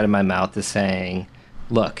other side of my mouth is saying,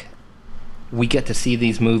 look, we get to see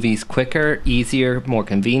these movies quicker, easier, more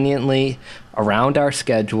conveniently, around our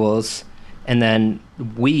schedules, and then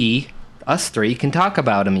us 3, can talk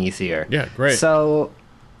about them easier. Yeah, great. So,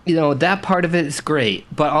 that part of it is great,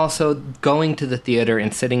 but also going to the theater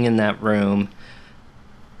and sitting in that room,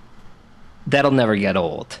 that'll never get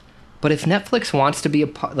old. But if Netflix wants to be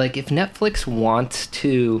if Netflix wants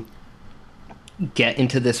to get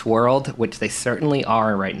into this world, which they certainly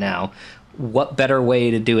are right now, what better way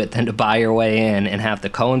to do it than to buy your way in and have the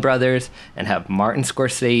Coen Brothers and have Martin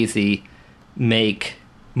Scorsese make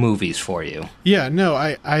movies for you? Yeah, no,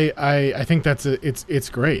 I think it's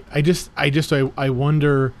great. I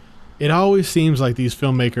wonder. It always seems like these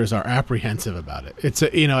filmmakers are apprehensive about it.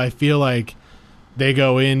 I feel like they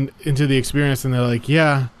go into the experience and they're like,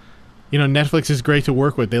 yeah, Netflix is great to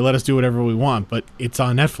work with. They let us do whatever we want, but it's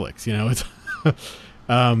on Netflix. It's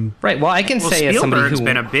right. Well, I can say as somebody who's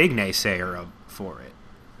been a big naysayer for it.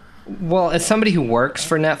 Well, as somebody who works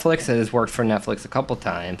for Netflix and has worked for Netflix a couple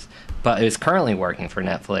times, but is currently working for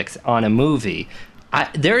Netflix on a movie,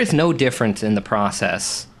 there is no difference in the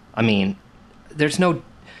process. There's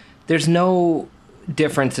no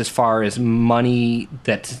difference as far as money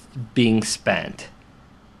that's being spent.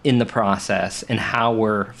 in the process and how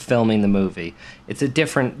we're filming the movie. It's a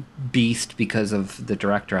different beast because of the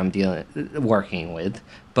director I'm working with,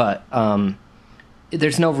 but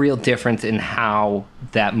there's no real difference in how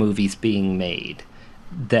that movie's being made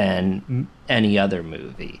than any other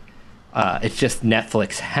movie. It's just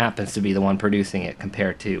Netflix happens to be the one producing it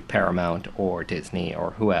compared to Paramount or Disney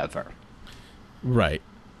or whoever. Right.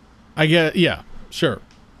 I get, yeah, sure.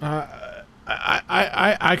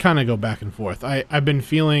 I kind of go back and forth. I've been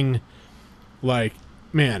feeling like,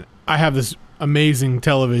 man, I have this amazing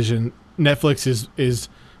television. Netflix is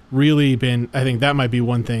really been, I think that might be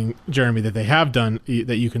one thing, Jeremy, that they have done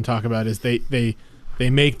that you can talk about is they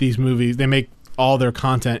make these movies, they make all their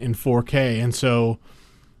content in 4K. And so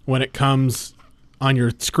when it comes on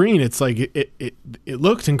your screen, it's like it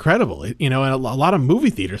looks incredible. And a lot of movie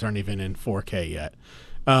theaters aren't even in 4K yet.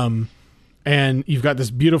 And you've got this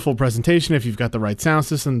beautiful presentation. If you've got the right sound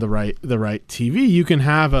system, the right TV, you can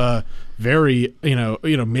have a very,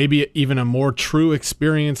 maybe even a more true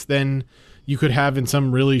experience than you could have in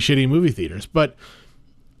some really shitty movie theaters. But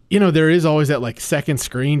there is always that like second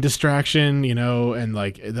screen distraction, and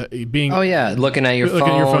like being looking at your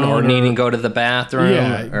phone or needing to go to the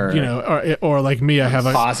bathroom, or like me, I have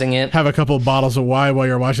pausing it, have a couple of bottles of wine while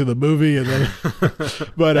you're watching the movie, and then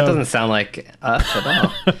but that doesn't sound like us at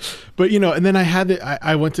all. But and then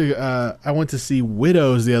I went to see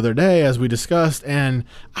Widows the other day, as we discussed, and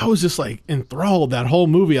I was just like enthralled that whole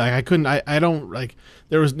movie. Like I don't like.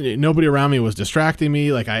 There was nobody around me was distracting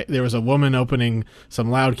me. Like there was a woman opening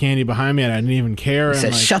some loud candy behind me, and I didn't even care. He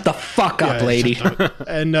said, "Shut the fuck up, lady."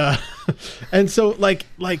 And so like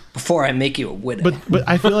before I make you a widow. But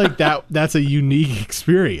I feel like that's a unique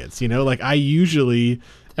experience. Like I usually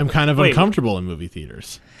am kind of uncomfortable in movie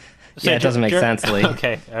theaters. Yeah, it doesn't make sense, Lee.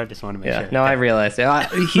 Okay, I just want to make sure. No, I realized it.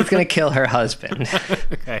 He's going to kill her husband.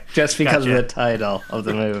 Okay, just because of the title of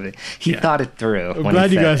the movie. He thought it through. I'm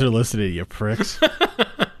glad you guys are listening, you pricks.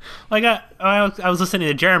 Like I was listening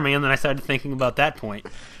to Jeremy, and then I started thinking about that point.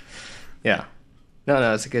 Yeah.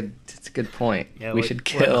 No, it's a good point. Yeah, we should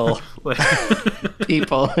kill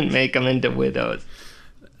people and make them into widows.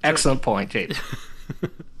 Excellent point, James.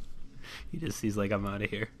 He's like, I'm out of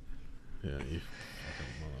here. Yeah, you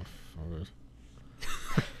fucking motherfuckers.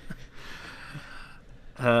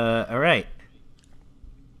 All right.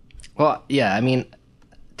 Well, yeah, I mean,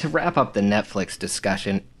 to wrap up the Netflix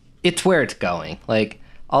discussion, it's where it's going. Like,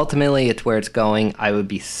 ultimately, it's where it's going. I would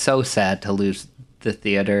be so sad to lose the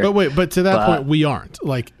theater. But to that point, we aren't.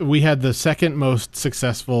 Like, we had the second most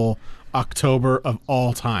successful October of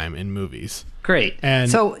all time in movies. Great. And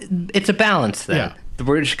so it's a balance then. Yeah.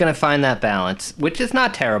 We're just going to find that balance, which is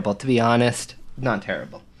not terrible, to be honest. Not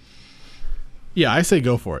terrible. Yeah, I say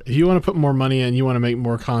go for it. If you want to put more money in, you want to make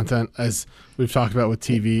more content, as we've talked about with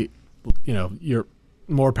TV, you're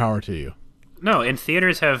more power to you. No, and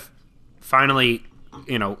theaters have finally,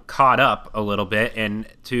 caught up a little bit, and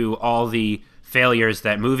to all the failures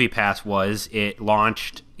that MoviePass was, it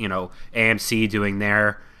launched, AMC doing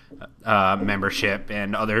their membership,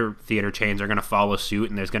 and other theater chains are going to follow suit,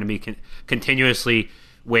 and there's going to be continuously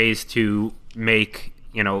ways to make,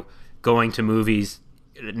 going to movies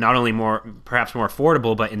not only perhaps more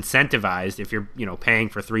affordable, but incentivized. If you're, paying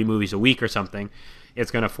for 3 movies a week or something,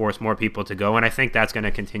 it's going to force more people to go, and I think that's going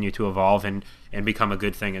to continue to evolve and become a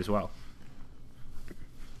good thing as well.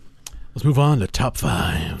 Let's move on to top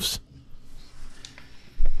 5s.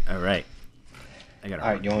 All right. All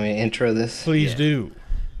right, you want me to intro this? Please do.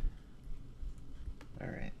 All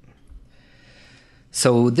right.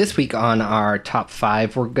 So this week on our top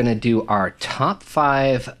 5, we're going to do our top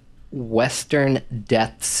 5 Western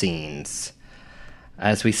death scenes.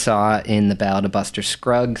 As we saw in the Ballad of Buster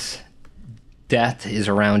Scruggs, death is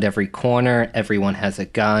around every corner. Everyone has a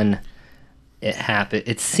gun.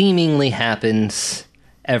 It seemingly happens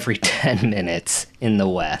every 10 minutes in the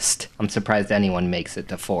West. I'm surprised anyone makes it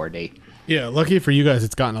to 40. Yeah, lucky for you guys,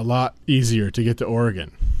 it's gotten a lot easier to get to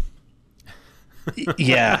Oregon.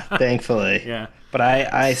 Yeah, thankfully. Yeah. But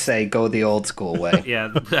I say go the old school way. Yeah,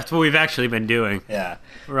 that's what we've actually been doing. Yeah.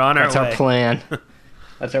 We're on our way. That's our plan.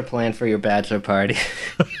 That's our plan for your bachelor party.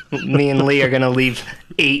 Me and Lee are going to leave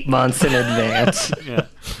 8 months in advance. Yeah.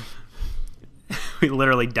 We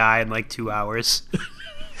literally die in like 2 hours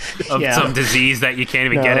of some disease that you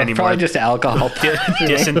can't even get anymore. Probably just alcohol.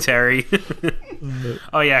 Dysentery.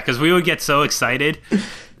 Oh, yeah, because we would get so excited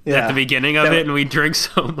at the beginning of it, and we'd drink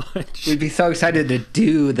so much. We'd be so excited to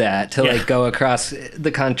do that, to like go across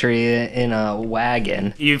the country in a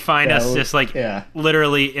wagon. You find us just like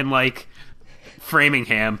literally in like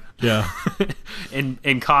Framingham. Yeah.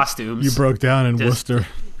 in costumes. You broke down in Worcester.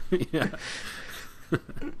 Yeah.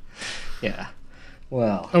 Yeah.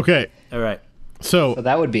 Well. Okay. All right. So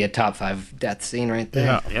that would be a top 5 death scene right there.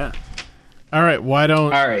 Yeah. Yeah. All right. Why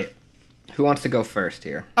don't? All right. Who wants to go first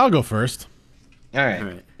here? I'll go first. All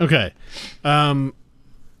right. Okay.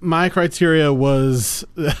 My criteria was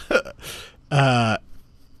they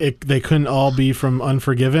couldn't all be from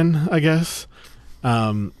Unforgiven, I guess.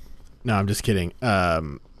 No, I'm just kidding.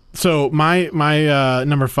 So my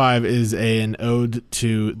number 5 is an ode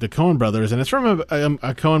to the Coen Brothers, and it's from a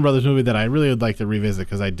Coen Brothers movie that I really would like to revisit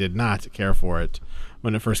because I did not care for it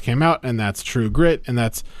when it first came out, and that's True Grit, and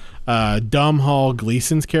that's Domhnall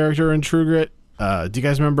Gleeson's character in True Grit. Do you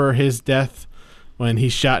guys remember his death when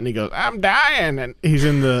he's shot and he goes, "I'm dying," and he's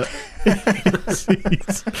in the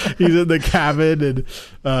he's in the cabin, and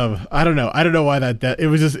I don't know why that it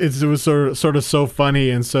was sort of so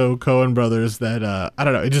funny and so Coen Brothers that I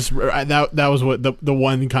don't know, it just that was what the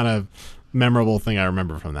one kind of memorable thing I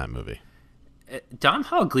remember from that movie.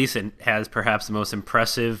 Domhnall Gleeson has perhaps the most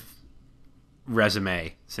impressive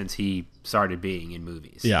resume since he started being in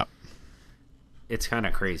movies. Yeah, it's kind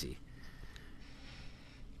of crazy.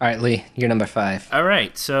 All right, Lee, you're number 5. All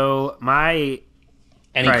right, so my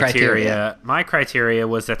criteria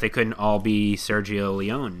was that they couldn't all be Sergio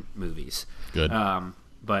Leone movies. Good.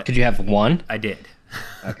 But could you have one? I did.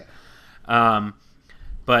 Okay.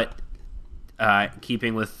 But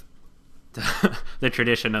keeping with the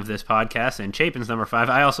tradition of this podcast and Chapin's number 5,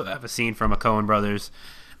 I also have a scene from a Coen Brothers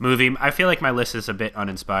movie. I feel like my list is a bit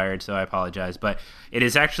uninspired, so I apologize, but it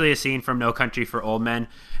is actually a scene from No Country for Old Men.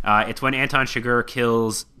 It's when Anton Chigurh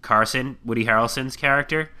kills Carson, Woody Harrelson's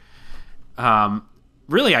character.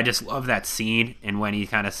 Really, I just love that scene, and when he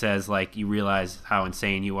kind of says, like, you realize how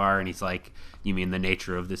insane you are, and he's like, you mean the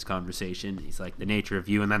nature of this conversation? He's like, the nature of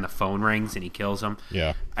you, and then the phone rings, and he kills him.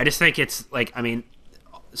 Yeah. I just think it's, like, I mean,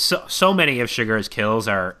 so many of Chigurh's kills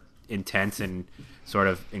are intense and sort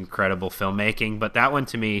of incredible filmmaking, but that one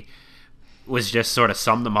to me was just sort of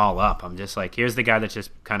summed them all up. I'm just like, here's the guy that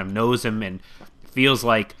just kind of knows him and feels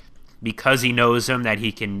like because he knows him that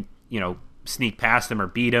he can, sneak past him or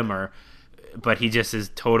beat him, but he just is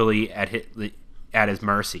totally at his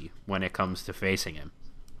mercy when it comes to facing him.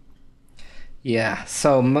 Yeah,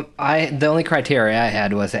 so the only criteria I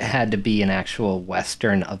had was it had to be an actual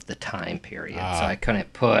Western of the time period. So I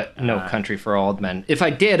couldn't put No Country for Old Men. If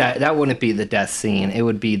I did, that wouldn't be the death scene. It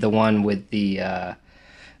would be the one with the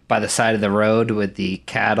by the side of the road with the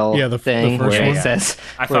cattle thing the where one. it says,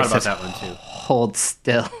 I thought about that one too. Hold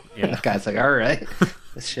still. Yeah. And the guy's like, all right,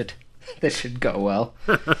 this should go well.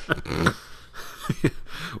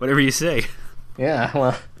 Whatever you say. Yeah,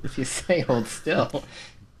 well, if you say hold still.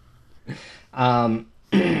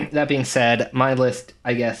 That being said, my list,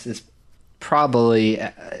 I guess, is probably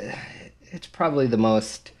the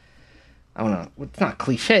most, I don't know, it's not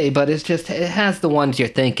cliche, but it has the ones you're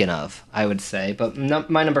thinking of, I would say. But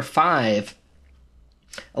my number 5,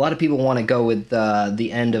 a lot of people want to go with the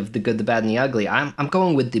end of The Good, the Bad, and the Ugly. I'm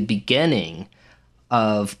going with the beginning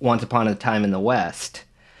of Once Upon a Time in the West,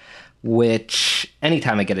 which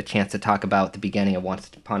anytime I get a chance to talk about the beginning of Once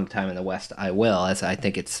Upon a Time in the West, I will, as I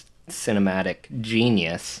think it's cinematic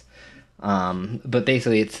genius. But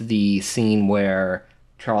basically it's the scene where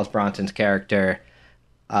Charles Bronson's character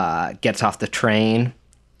gets off the train.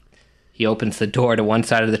 He opens the door to one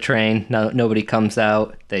side of the train. Nobody comes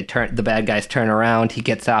out. The bad guys turn around. He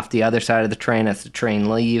gets off the other side of the train as the train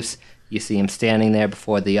leaves. You see him standing there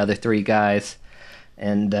before the other 3 guys.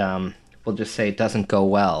 And we'll just say it doesn't go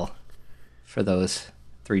well for those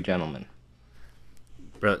 3 gentlemen.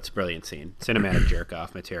 It's a brilliant scene. Cinematic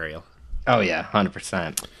jerk-off material. Oh, yeah,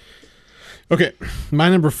 100%. Okay, my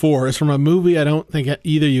number 4 is from a movie I don't think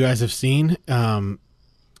either of you guys have seen,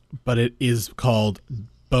 but it is called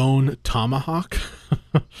Bone Tomahawk.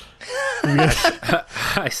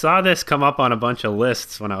 I saw this come up on a bunch of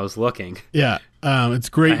lists when I was looking. Yeah, it's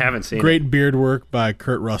great. I haven't seen great it. Beard work by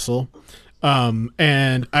Kurt Russell.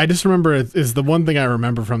 And I just remember is the one thing I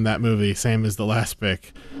remember from that movie, same as the last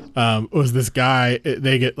pick, was this guy,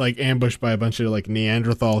 they get like ambushed by a bunch of like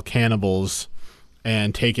Neanderthal cannibals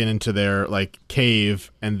and taken into their like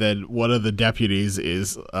cave, and then one of the deputies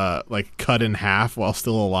is like cut in half while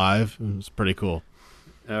still alive. It's pretty cool.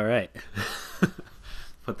 All right.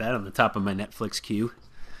 Put that on the top of my Netflix queue.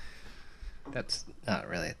 That's not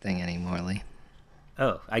really a thing anymore, Lee.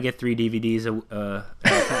 Oh, I get 3 DVDs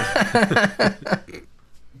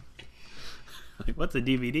like, what's a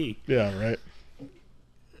DVD? Yeah, right.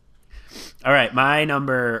 All right, my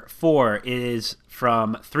number 4 is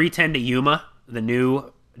from 3:10 to Yuma, the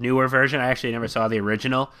newer version. I actually never saw the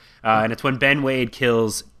original, and it's when Ben Wade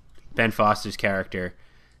kills Ben Foster's character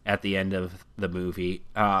at the end of the movie.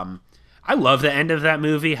 I love the end of that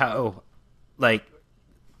movie. How, like,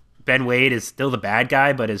 Ben Wade is still the bad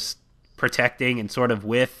guy, but is protecting and sort of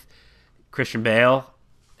with Christian Bale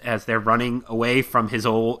as they're running away from his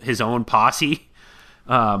own posse.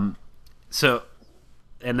 And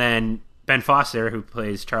then Ben Foster, who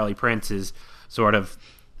plays Charlie Prince, is sort of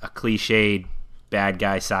a cliched bad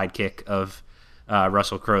guy sidekick of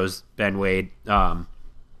Russell Crowe's Ben Wade. But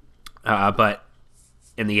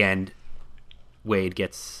in the end, Wade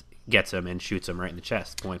gets him and shoots him right in the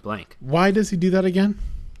chest, point blank. Why does he do that again?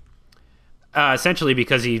 Essentially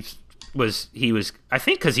because he was I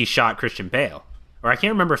think because he shot Christian Bale, or I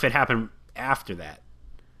can't remember if it happened after that,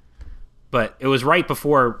 but it was right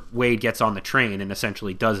before Wade gets on the train and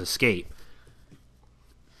essentially does escape.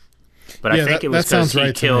 But I think it was because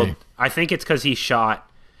he killed. I think it's because he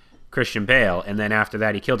shot Christian Bale, and then after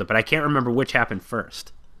that he killed it. But I can't remember which happened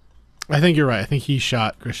first. I think you're right. I think he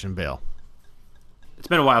shot Christian Bale. It's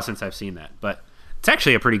been a while since I've seen that, but it's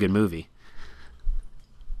actually a pretty good movie.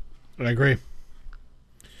 I agree.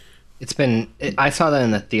 I saw that in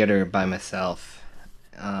the theater by myself.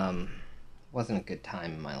 Wasn't a good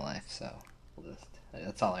time in my life, so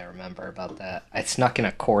that's all I remember about that. I snuck in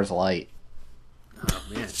a Coors Light. Oh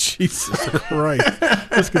man, Jesus Christ!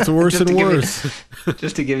 This gets worse and worse.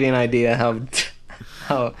 Just to give you an idea how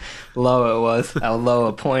low it was, how low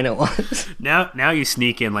a point it was. Now you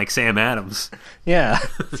sneak in like Sam Adams. Yeah,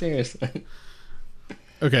 seriously.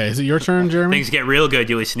 Okay, is it your turn, Jeremy? Things get real good.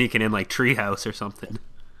 You'll be sneaking in like Treehouse or something.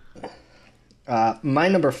 My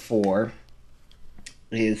number 4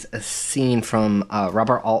 is a scene from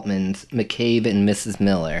Robert Altman's McCabe and Mrs.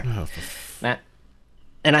 Miller. Oh,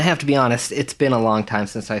 and I have to be honest, it's been a long time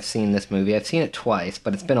since I've seen this movie. I've seen it twice,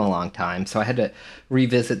 but it's been a long time, so I had to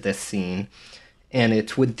revisit this scene. And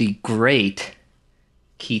it's with the great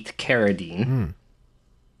Keith Carradine.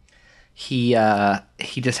 He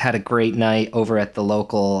just had a great night over at the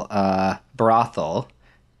local brothel,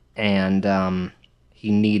 and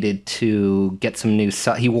he needed to get some new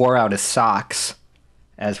he wore out his socks,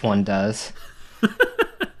 as one does.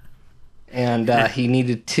 And he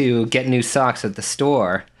needed to get new socks at the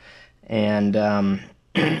store. And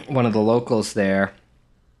one of the locals there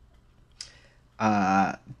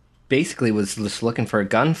basically was just looking for a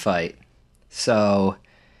gunfight. So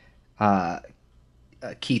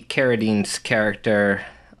Keith Carradine's character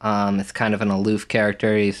is kind of an aloof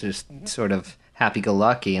character. He's just sort of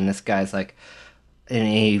happy-go-lucky. And this guy's like... And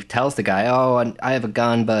he tells the guy, oh, I have a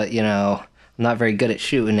gun, but, I'm not very good at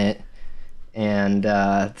shooting it. And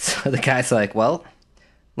so the guy's like, well,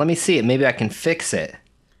 let me see it. Maybe I can fix it.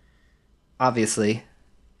 Obviously,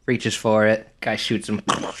 reaches for it. Guy shoots him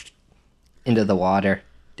into the water.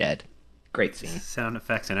 Dead. Great scene. Sound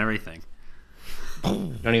effects and everything.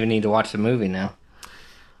 Don't even need to watch the movie now.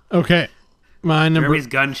 Okay. My number... Jeremy's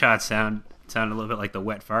gunshot sound sounded a little bit like the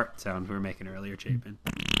wet fart sound we were making earlier, Chapin.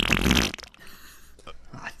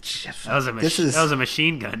 Oh, Jeff, that was a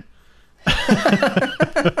machine gun.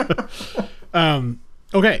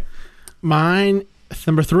 Okay, mine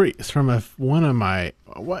number 3 is from a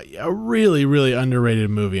really, really underrated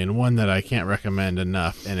movie, and one that I can't recommend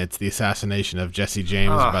enough, and it's The Assassination of Jesse James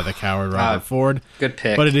by the coward Robert Ford. Good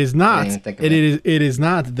pick. But it is not. It is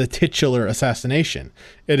not the titular assassination.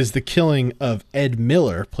 It is the killing of Ed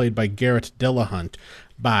Miller, played by Garrett Dillahunt,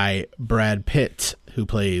 by Brad Pitt, who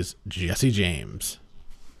plays Jesse James.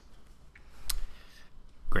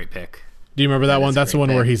 Great pick. Do you remember that one? That's the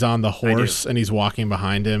one where he's on the horse and he's walking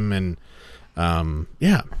behind him, and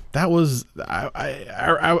that was.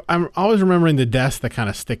 I'm always remembering the deaths that kind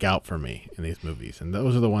of stick out for me in these movies, and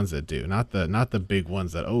those are the ones that do, not the big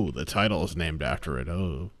ones that the title is named after it.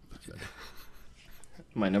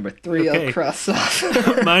 My number 3, okay. I'll cross off.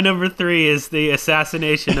 My number 3 is The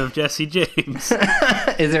Assassination of Jesse James.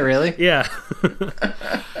 Is it really? Yeah.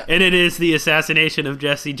 And it is The Assassination of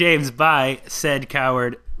Jesse James by said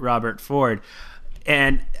coward Robert Ford.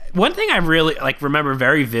 And one thing I really remember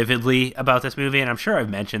very vividly about this movie, and I'm sure I've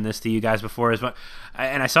mentioned this to you guys before, and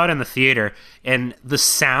I saw it in the theater, and the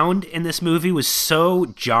sound in this movie was so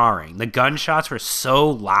jarring. The gunshots were so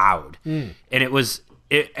loud, and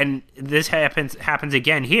and this happens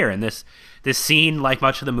again here. And this scene, like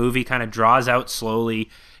much of the movie, kind of draws out slowly.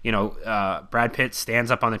 Brad Pitt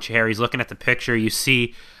stands up on the chair. He's looking at the picture. You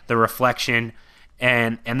see the reflection,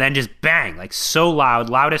 and then just bang, like so loud,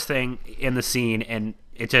 loudest thing in the scene. And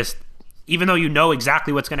it just, even though you know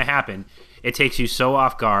exactly what's going to happen, it takes you so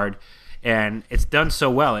off guard, and it's done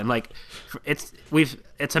so well. And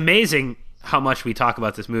it's amazing how much we talk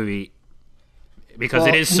about this movie, because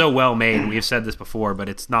it is so well made. We've said this before, but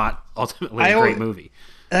it's not ultimately a great movie.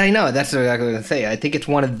 I know, that's exactly what I was going to say. I think it's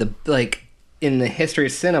one of the, in the history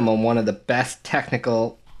of cinema, one of the best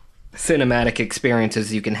technical cinematic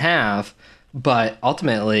experiences you can have, but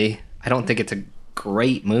ultimately, I don't think it's a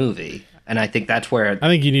great movie. And I think that's where I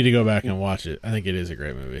think you need to go back and watch it. I think it is a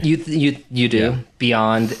great movie. You do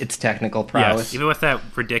beyond its technical prowess. Yes. Even with that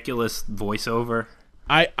ridiculous voiceover.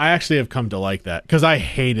 I actually have come to like that because I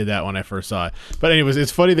hated that when I first saw it. But anyways,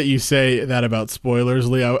 it's funny that you say that about spoilers,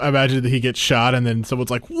 Lee. I imagine that he gets shot and then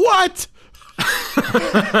someone's like, "What?"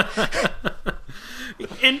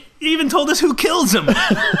 And he even told us who kills him.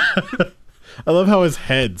 I love how his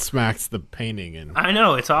head smacks the painting. And I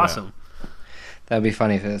know, it's awesome. Yeah. That'd be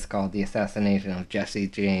funny if it was called The Assassination of Jesse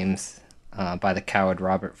James by the coward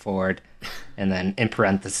Robert Ford, and then in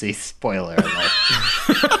parentheses, spoiler alert.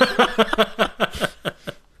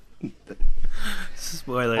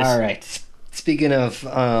 Spoilers. All right. Speaking of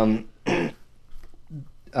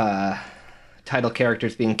title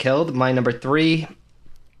characters being killed, my number 3,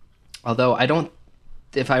 although I don't,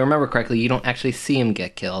 if I remember correctly, you don't actually see him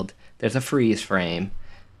get killed. There's a freeze frame,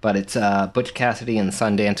 but it's Butch Cassidy and the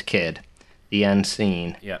Sundance Kid. The end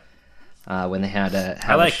scene. Yeah. When they had a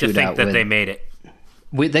I like to think that they made it.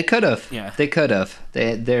 They could have. Yeah. They could have.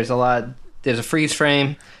 There's a freeze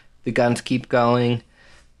frame. The guns keep going,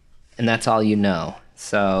 and that's all you know.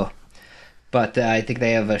 So, but I think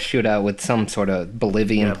they have a shootout with some sort of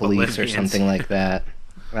Bolivian police or something like that.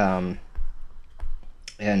 And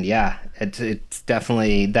yeah, it's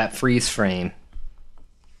definitely that freeze frame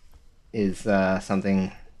is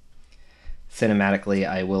something. Cinematically,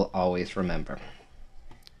 I will always remember.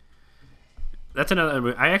 That's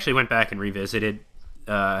another. I actually went back and revisited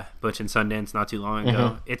Butch and Sundance not too long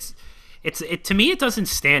ago. Mm-hmm. To me, it doesn't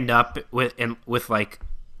stand up with like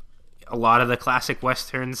a lot of the classic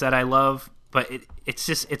westerns that I love, but it's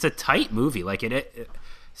a tight movie. Like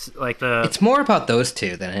it's more about those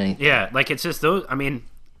two than anything. Yeah, like it's just those. I mean,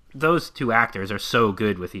 those two actors are so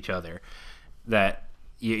good with each other that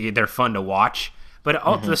they're fun to watch.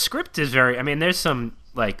 But the script is very... I mean, there's some,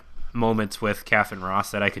 like, moments with Catherine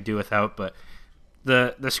Ross that I could do without, but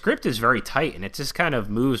the script is very tight, and it just kind of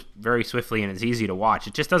moves very swiftly, and it's easy to watch.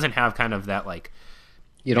 It just doesn't have kind of that, like...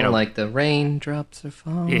 You don't like the raindrops are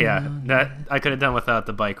falling. Yeah, that I could have done without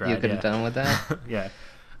the bike ride. You could have done with that? Yeah.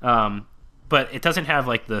 But it doesn't have,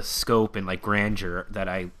 like, the scope and, like, grandeur that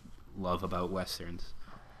I love about Westerns.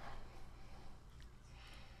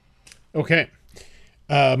 Okay.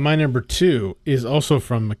 My number 2 is also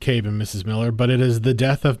from McCabe and Mrs. Miller, but it is The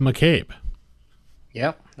Death of McCabe.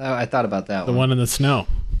 Yep, I thought about that one. The one in the snow.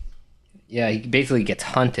 Yeah, he basically gets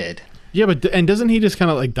hunted. Yeah, but doesn't he just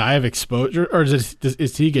kind of like die of exposure, or does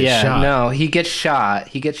he get shot? No, he gets shot.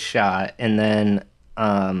 He gets shot, and then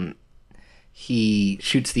he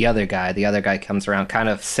shoots the other guy. The other guy comes around, kind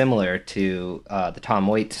of similar to the Tom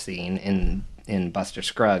Waits scene in Buster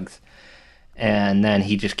Scruggs. And then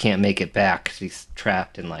he just can't make it back because he's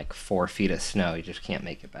trapped in like 4 feet of snow. He just can't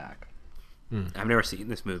make it back. I've never seen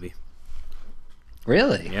this movie.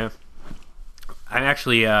 Really? Yeah. I'm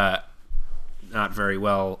actually not very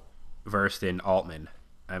well versed in Altman.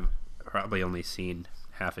 I've probably only seen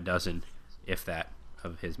half a dozen, if that,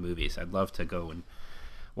 of his movies. I'd love to go and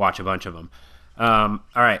watch a bunch of them. All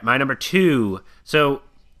right, my number 2. So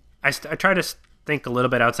I try to think a little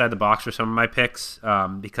bit outside the box for some of my picks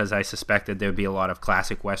because I suspected there would be a lot of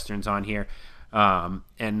classic westerns on here.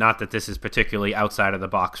 And not that this is particularly outside of the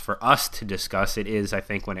box for us to discuss. It is, I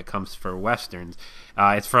think, when it comes for westerns.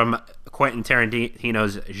 It's from Quentin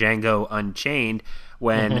Tarantino's Django Unchained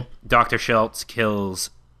when Dr. Schultz kills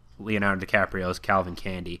Leonardo DiCaprio's Calvin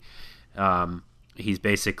Candy. He's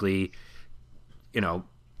basically,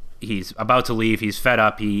 he's about to leave. He's fed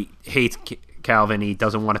up. He hates Calvin. He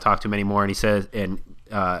doesn't want to talk to him anymore, and he says, and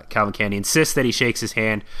Calvin Candy insists that he shakes his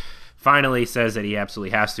hand. Finally says that he absolutely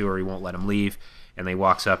has to, or he won't let him leave. And then he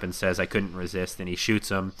walks up and says, "I couldn't resist," and he shoots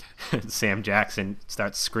him. Sam Jackson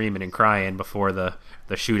starts screaming and crying before the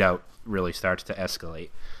shootout really starts to escalate.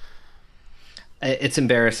 It's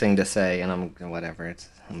embarrassing to say, and I'm going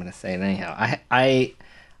to say it anyhow.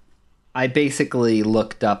 I basically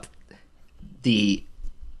looked up the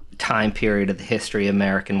time period of the history of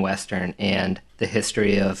American Western and the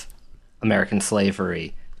history of American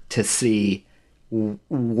slavery to see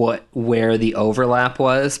where the overlap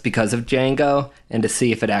was because of Django and to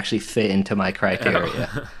see if it actually fit into my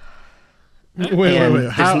criteria.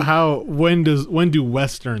 Wait. When do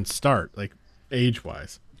Westerns start, like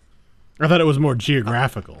age-wise? I thought it was more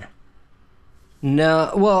geographical.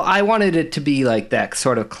 No, well, I wanted it to be like that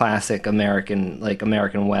sort of classic American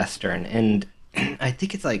Western, and I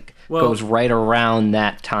think it's goes right around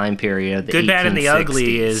that time period of the Good, 1860s. Bad, and the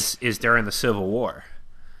Ugly is during the Civil War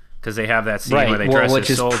because they have that scene where they dress which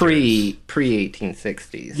as soldiers. is pre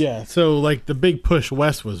 1860s. Yeah, so like the big push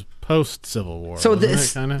west was post Civil War. So wasn't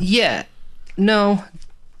this, it, kinda? yeah, no,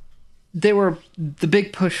 the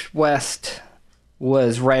big push west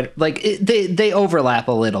was right. Like they overlap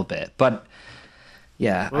a little bit, but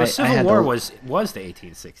yeah. Well, Civil War was the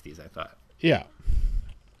 1860s. I thought. Yeah.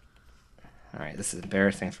 All right, this is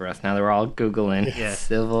embarrassing for us now that we're all Googling Yeah.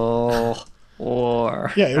 Civil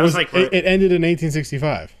War. Yeah, it was like it ended in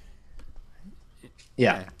 1865.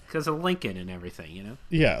 Yeah. Because of Lincoln and everything, you know?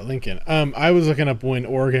 Yeah, Lincoln. I was looking up when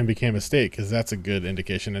Oregon became a state because that's a good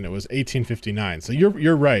indication, and it was 1859. So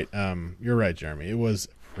you're right. You're right, Jeremy. It was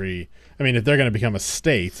pretty. I mean, if they're going to become a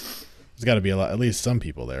state, there's got to be at least some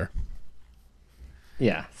people there.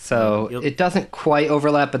 Yeah. So it doesn't quite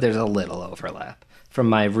overlap, but there's a little overlap from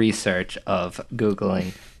my research of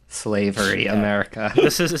Googling slavery America.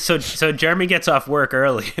 This is so Jeremy gets off work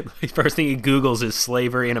early. First thing he Googles is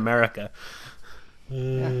slavery in America.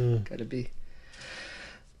 Yeah, gotta be.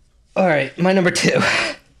 All right, my number 2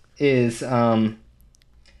 is I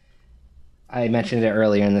mentioned it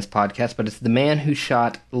earlier in this podcast, but it's the man who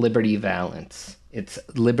shot Liberty Valance. It's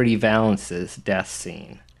Liberty Valance's death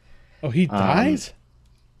scene. Oh, he dies?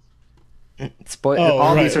 These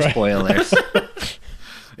are spoilers.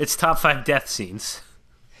 It's top 5 death scenes.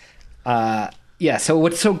 Yeah, so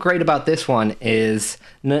what's so great about this one is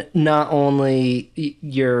not only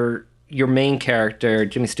your main character,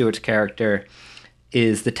 Jimmy Stewart's character,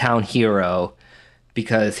 is the town hero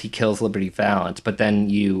because he kills Liberty Valance, but then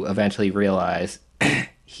you eventually realize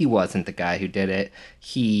he wasn't the guy who did it.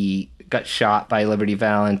 He got shot by Liberty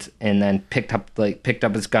Valance and then picked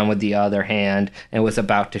up his gun with the other hand and was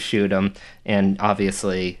about to shoot him, and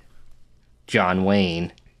obviously John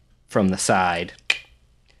Wayne from the side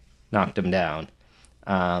knocked him down.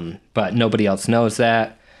 But nobody else knows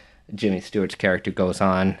that. Jimmy Stewart's character goes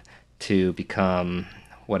on to become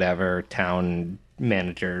whatever town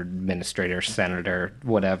manager, administrator, senator,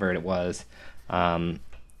 whatever it was. And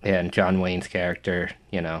John Wayne's character,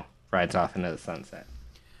 rides off into the sunset.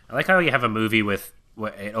 I like how you have a movie with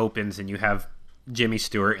it opens and you have Jimmy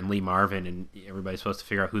Stewart and Lee Marvin, and everybody's supposed to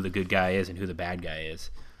figure out who the good guy is and who the bad guy is.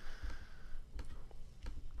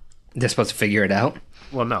 They're supposed to figure it out?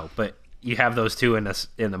 Well, no, but you have those two in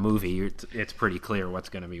the movie. It's pretty clear what's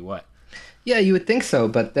going to be what. Yeah, you would think so,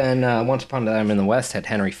 but then Once Upon a Time in the West had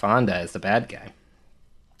Henry Fonda as the bad guy.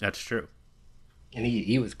 That's true. And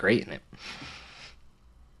he was great in it.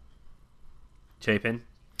 Chapin,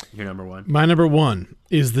 your number 1? My number 1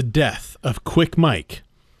 is the death of Quick Mike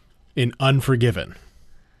in Unforgiven.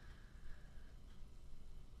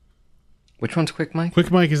 Which one's Quick Mike? Quick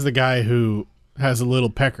Mike is the guy who has a little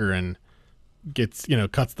pecker and gets,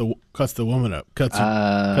 cuts the woman up, cuts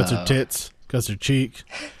her tits, cuts her cheek,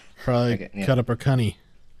 probably cut up her cunny.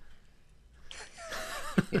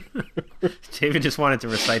 David just wanted to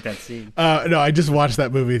recite that scene. No, I just watched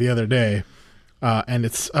that movie the other day, and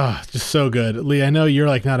it's just so good. Lee, I know you're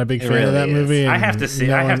not a big fan of that movie. I have to see.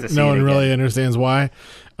 No one really understands why.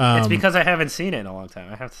 It's because I haven't seen it in a long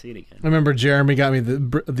time. I have to see it again. I remember Jeremy got me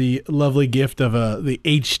the lovely gift of the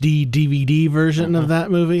HD DVD version of that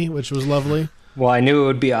movie, which was lovely. Well, I knew it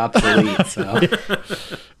would be obsolete. So,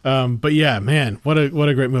 but yeah, man, what a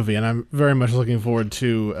great movie, and I'm very much looking forward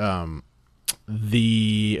to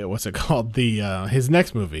what's it called? His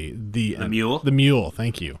next movie, the Mule. The Mule.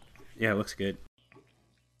 Thank you. Yeah, it looks good.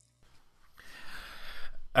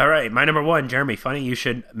 All right, my number 1, Jeremy. Funny you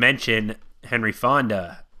should mention Henry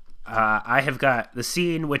Fonda. I have got the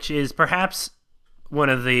scene which is perhaps one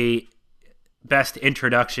of the best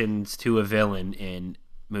introductions to a villain in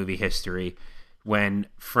movie history, when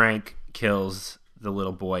Frank kills the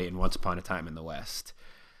little boy in Once Upon a Time in the West.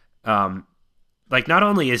 Not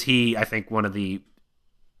only is he, I think, one of the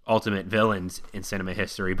ultimate villains in cinema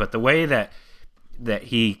history, but the way that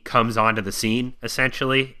he comes onto the scene,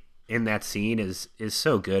 essentially, in that scene is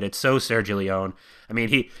so good. It's so Sergio Leone. I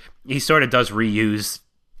mean, he sort of does reuse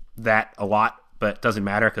that a lot, but it doesn't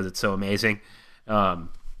matter because it's so amazing. And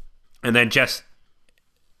then just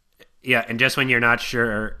when you're not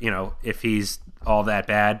sure, if he's all that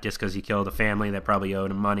bad, just because he killed a family that probably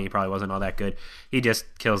owed him money, probably wasn't all that good, he just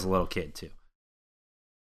kills a little kid too.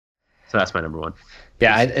 So that's my number 1.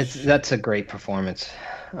 Yeah, that's a great performance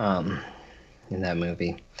in that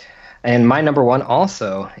movie. And my number 1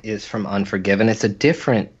 also is from Unforgiven. It's a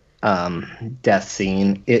different death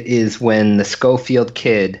scene. It is when the Schofield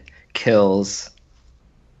kid kills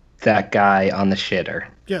that guy on the shitter.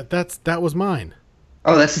 Yeah, that was mine.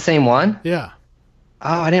 Oh, that's the same one? Yeah.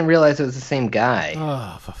 Oh, I didn't realize it was the same guy.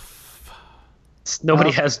 Oh,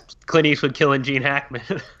 nobody has Clint Eastwood killing Gene Hackman.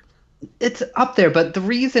 It's up there, but the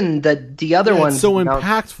reason that the other one's so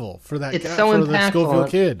impactful for that. It's guy, so for impactful. The Schofield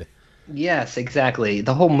kid. Yes, exactly.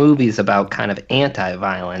 The whole movie's about kind of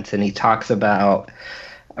anti-violence, and he talks about,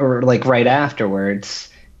 or like right afterwards,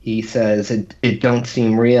 he says it don't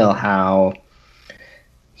seem real how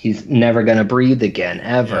he's never going to breathe again,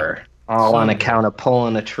 ever, all on account of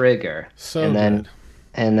pulling a trigger.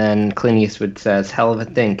 And then Clint Eastwood says, hell of a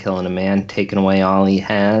thing killing a man, taking away all he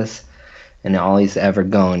has and all he's ever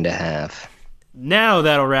going to have. Now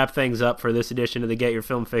that'll wrap things up for this edition of the Get Your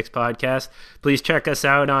Film Fix podcast. Please check us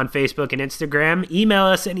out on Facebook and Instagram. Email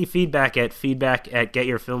us any feedback at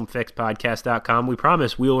getyourfilmfixpodcast.com. We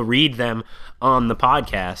promise we will read them on the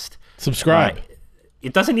podcast. Subscribe.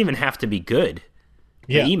 It doesn't even have to be good.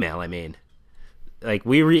 The email, I mean. Like,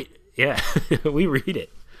 we read... Yeah, we read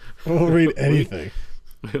it. We'll read anything.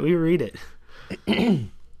 We read it.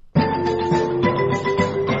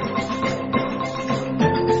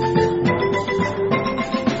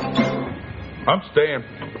 I'm staying.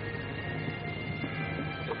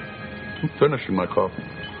 I'm finishing my coffee.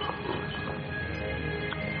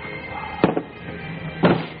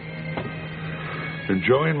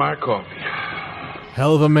 Enjoying my coffee.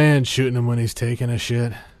 Hell of a man shooting him when he's taking a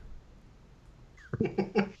shit.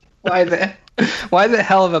 Why the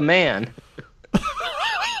hell of a man?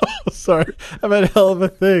 Sorry, I meant hell of a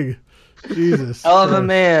thing. Jesus. Hell of a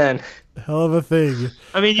man. Hell of a thing.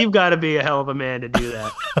 I mean, you've got to be a hell of a man to do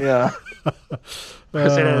that. Yeah.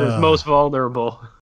 Because it is most vulnerable.